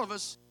guarantee you, all of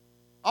us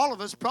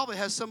probably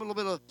has some little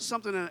bit of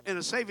something in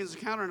a savings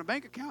account or in a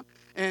bank account.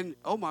 And,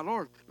 oh, my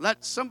Lord,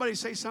 let somebody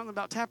say something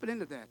about tapping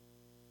into that.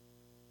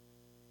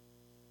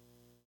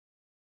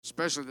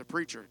 Especially the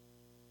preacher.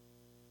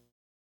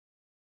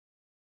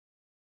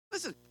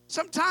 Listen,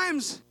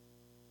 sometimes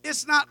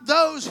it's not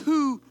those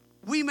who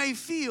we may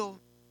feel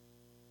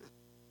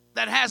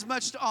that has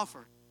much to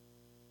offer.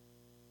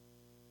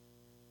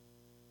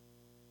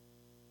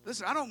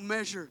 Listen, I don't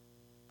measure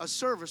a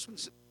service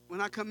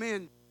when I come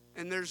in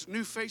and there's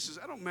new faces.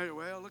 I don't measure,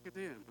 well, look at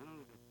them.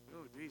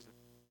 Oh, Jesus.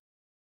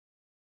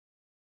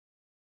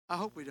 I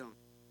hope we don't.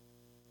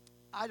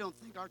 I don't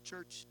think our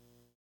church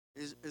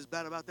is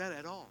bad about that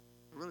at all.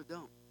 I really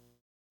don't.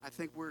 I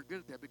think we're good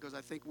at that, because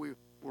I think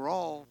we're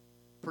all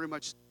pretty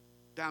much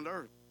down to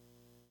earth.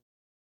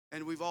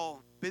 And we've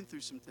all been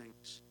through some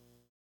things.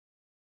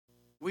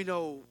 We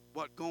know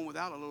what going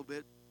without a little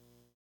bit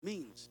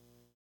means.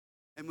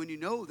 And when you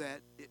know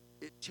that,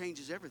 it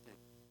changes everything.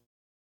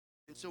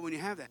 And so when you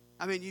have that,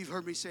 I mean, you've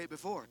heard me say it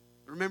before.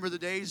 Remember the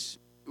days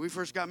we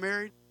first got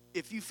married?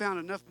 If you found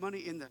enough money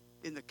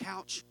in the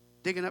couch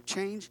digging up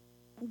change,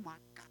 oh my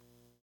God,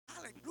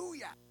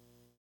 hallelujah.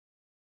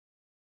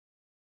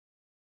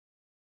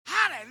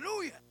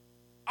 Hallelujah.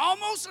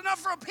 Almost enough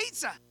for a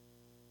pizza.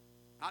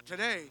 Not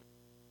today.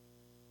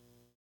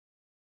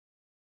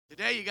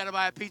 Today you got to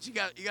buy a pizza, you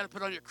got to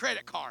put on your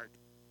credit card.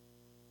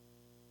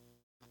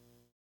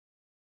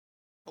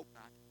 Hope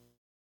not.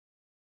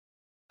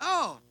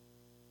 Oh,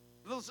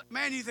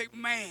 man, you think,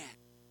 man,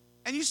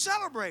 and you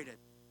celebrate it.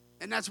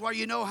 And that's why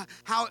you know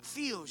how it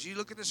feels. You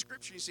look at the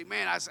scripture, you see,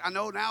 man, I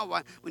know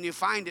now when you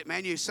find it,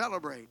 man, you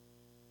celebrate.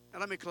 Now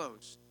let me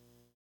close.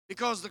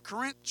 Because the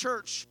Corinth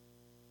church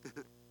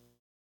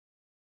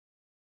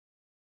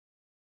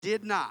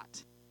did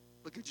not.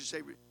 Look at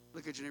your neighbor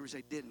and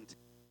say, didn't.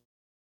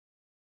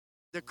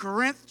 The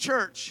Corinth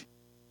church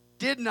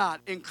did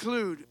not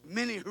include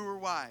many who were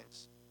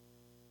wise,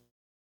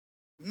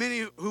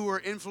 many who were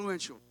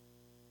influential,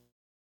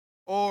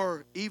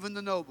 or even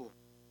the noble.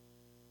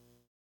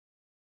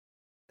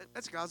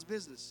 That's God's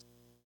business.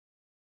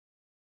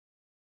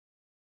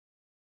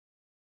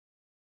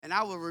 And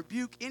I will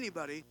rebuke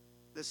anybody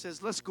that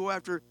says, let's go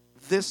after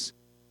this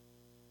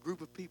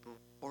group of people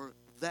or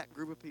that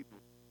group of people.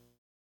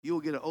 You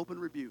will get an open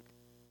rebuke,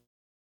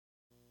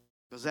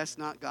 because that's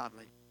not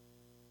godly.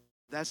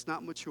 That's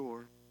not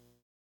mature.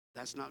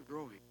 That's not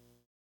growing.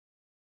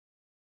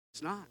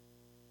 It's not.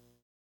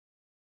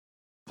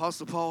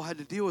 Apostle Paul had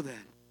to deal with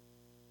that.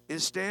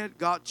 Instead,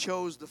 God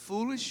chose the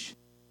foolish.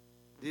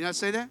 Did he not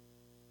say that?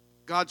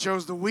 God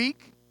chose the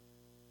weak.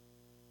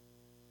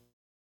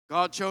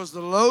 God chose the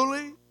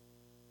lowly.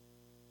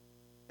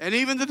 And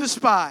even the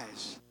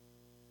despised.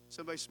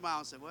 Somebody smiled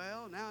and said,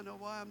 well, now I know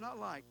why I'm not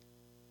liked.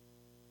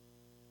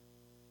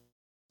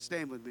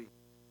 Stand with me.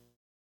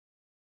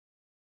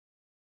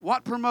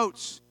 What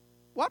promotes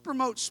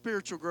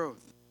spiritual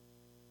growth?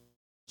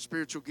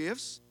 Spiritual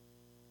gifts.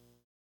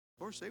 Of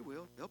course they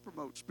will. They'll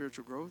promote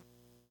spiritual growth.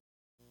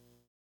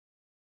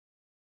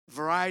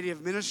 Variety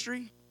of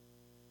ministry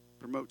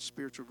promotes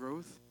spiritual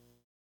growth.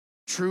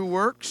 True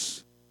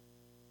works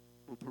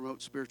will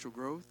promote spiritual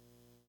growth.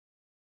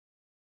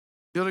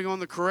 Building on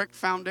the correct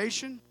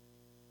foundation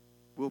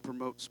will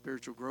promote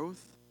spiritual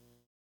growth.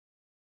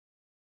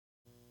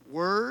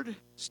 Word,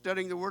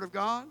 studying the Word of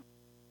God,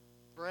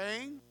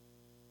 praying,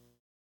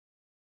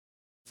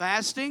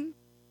 fasting,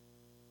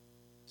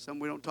 some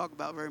we don't talk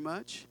about very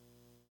much,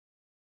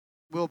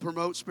 will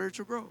promote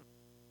spiritual growth.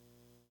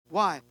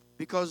 Why?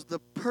 Because the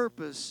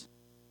purpose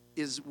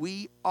is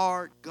we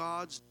are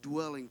God's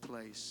dwelling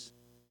place.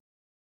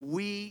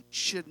 We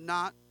should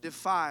not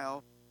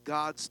defile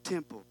God's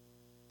temple.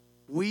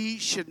 We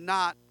should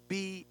not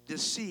be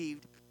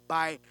deceived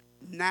by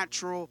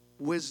natural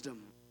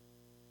wisdom.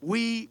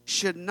 We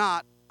should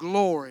not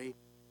glory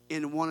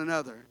in one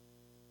another,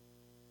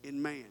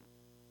 in man.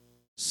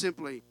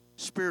 Simply,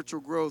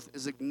 spiritual growth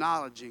is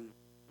acknowledging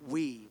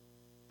we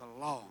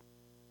belong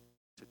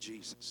to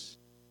Jesus.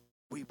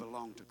 We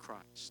belong to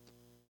Christ.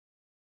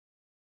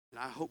 And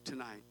I hope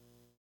tonight,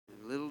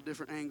 a little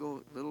different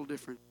angle, a little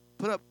different.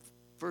 Put up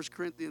 1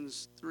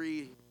 Corinthians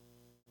 3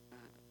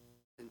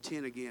 and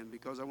 10 again,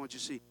 because I want you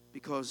to see,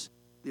 because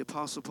the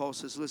Apostle Paul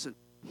says, listen,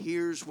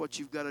 here's what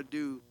you've got to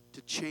do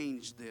to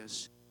change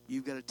this.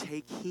 You've got to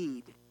take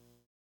heed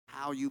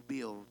how you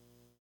build.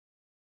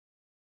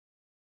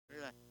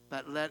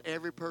 But let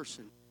every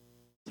person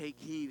take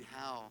heed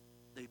how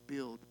they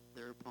build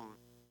thereupon.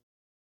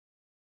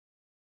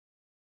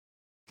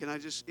 Can I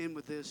just end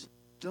with this?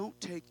 Don't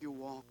take your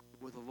walk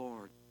with the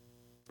Lord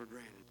for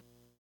granted.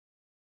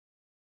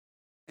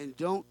 And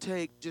don't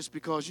take, just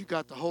because you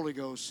got the Holy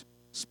Ghost,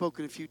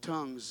 spoken a few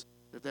tongues,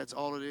 that that's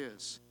all it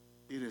is.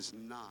 It is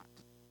not.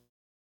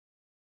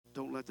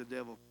 Don't let the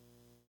devil.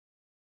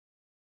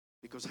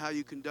 Because how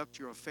you conduct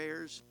your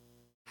affairs,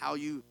 how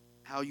you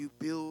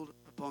build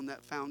upon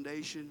that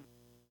foundation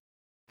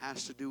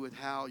has to do with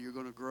how you're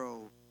going to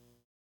grow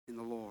in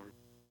the Lord.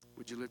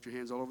 Would you lift your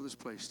hands all over this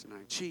place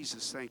tonight?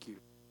 Jesus, thank you.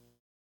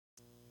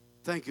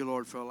 Thank you,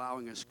 Lord, for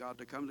allowing us, God,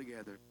 to come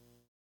together.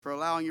 For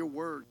allowing your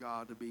word,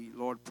 God, to be,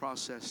 Lord,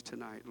 processed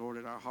tonight, Lord,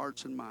 in our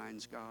hearts and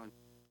minds, God.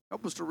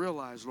 Help us to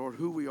realize, Lord,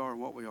 who we are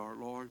and what we are,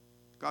 Lord.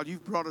 God,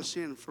 you've brought us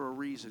in for a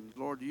reason.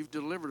 Lord, you've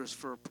delivered us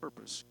for a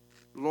purpose.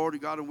 Lord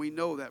God, and we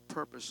know that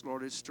purpose,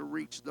 Lord, is to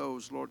reach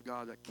those, Lord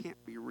God, that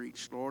can't be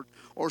reached, Lord,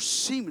 or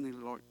seemingly,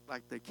 Lord,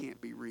 like they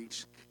can't be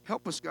reached.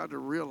 Help us, God, to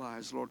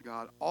realize, Lord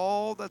God,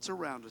 all that's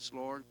around us,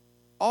 Lord,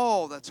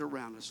 all that's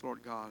around us,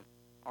 Lord God,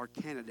 are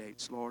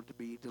candidates, Lord, to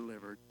be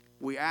delivered.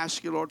 We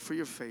ask you, Lord, for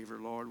your favor,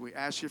 Lord. We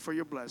ask you for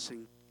your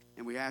blessing,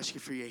 and we ask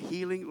you for your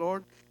healing,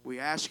 Lord. We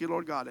ask you,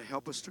 Lord God, to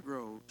help us to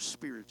grow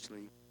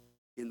spiritually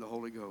in the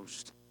Holy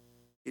Ghost.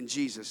 In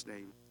Jesus'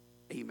 name,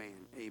 amen.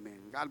 Amen.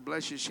 God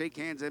bless you. Shake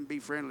hands and be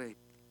friendly.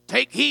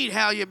 Take heed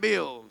how you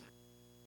build.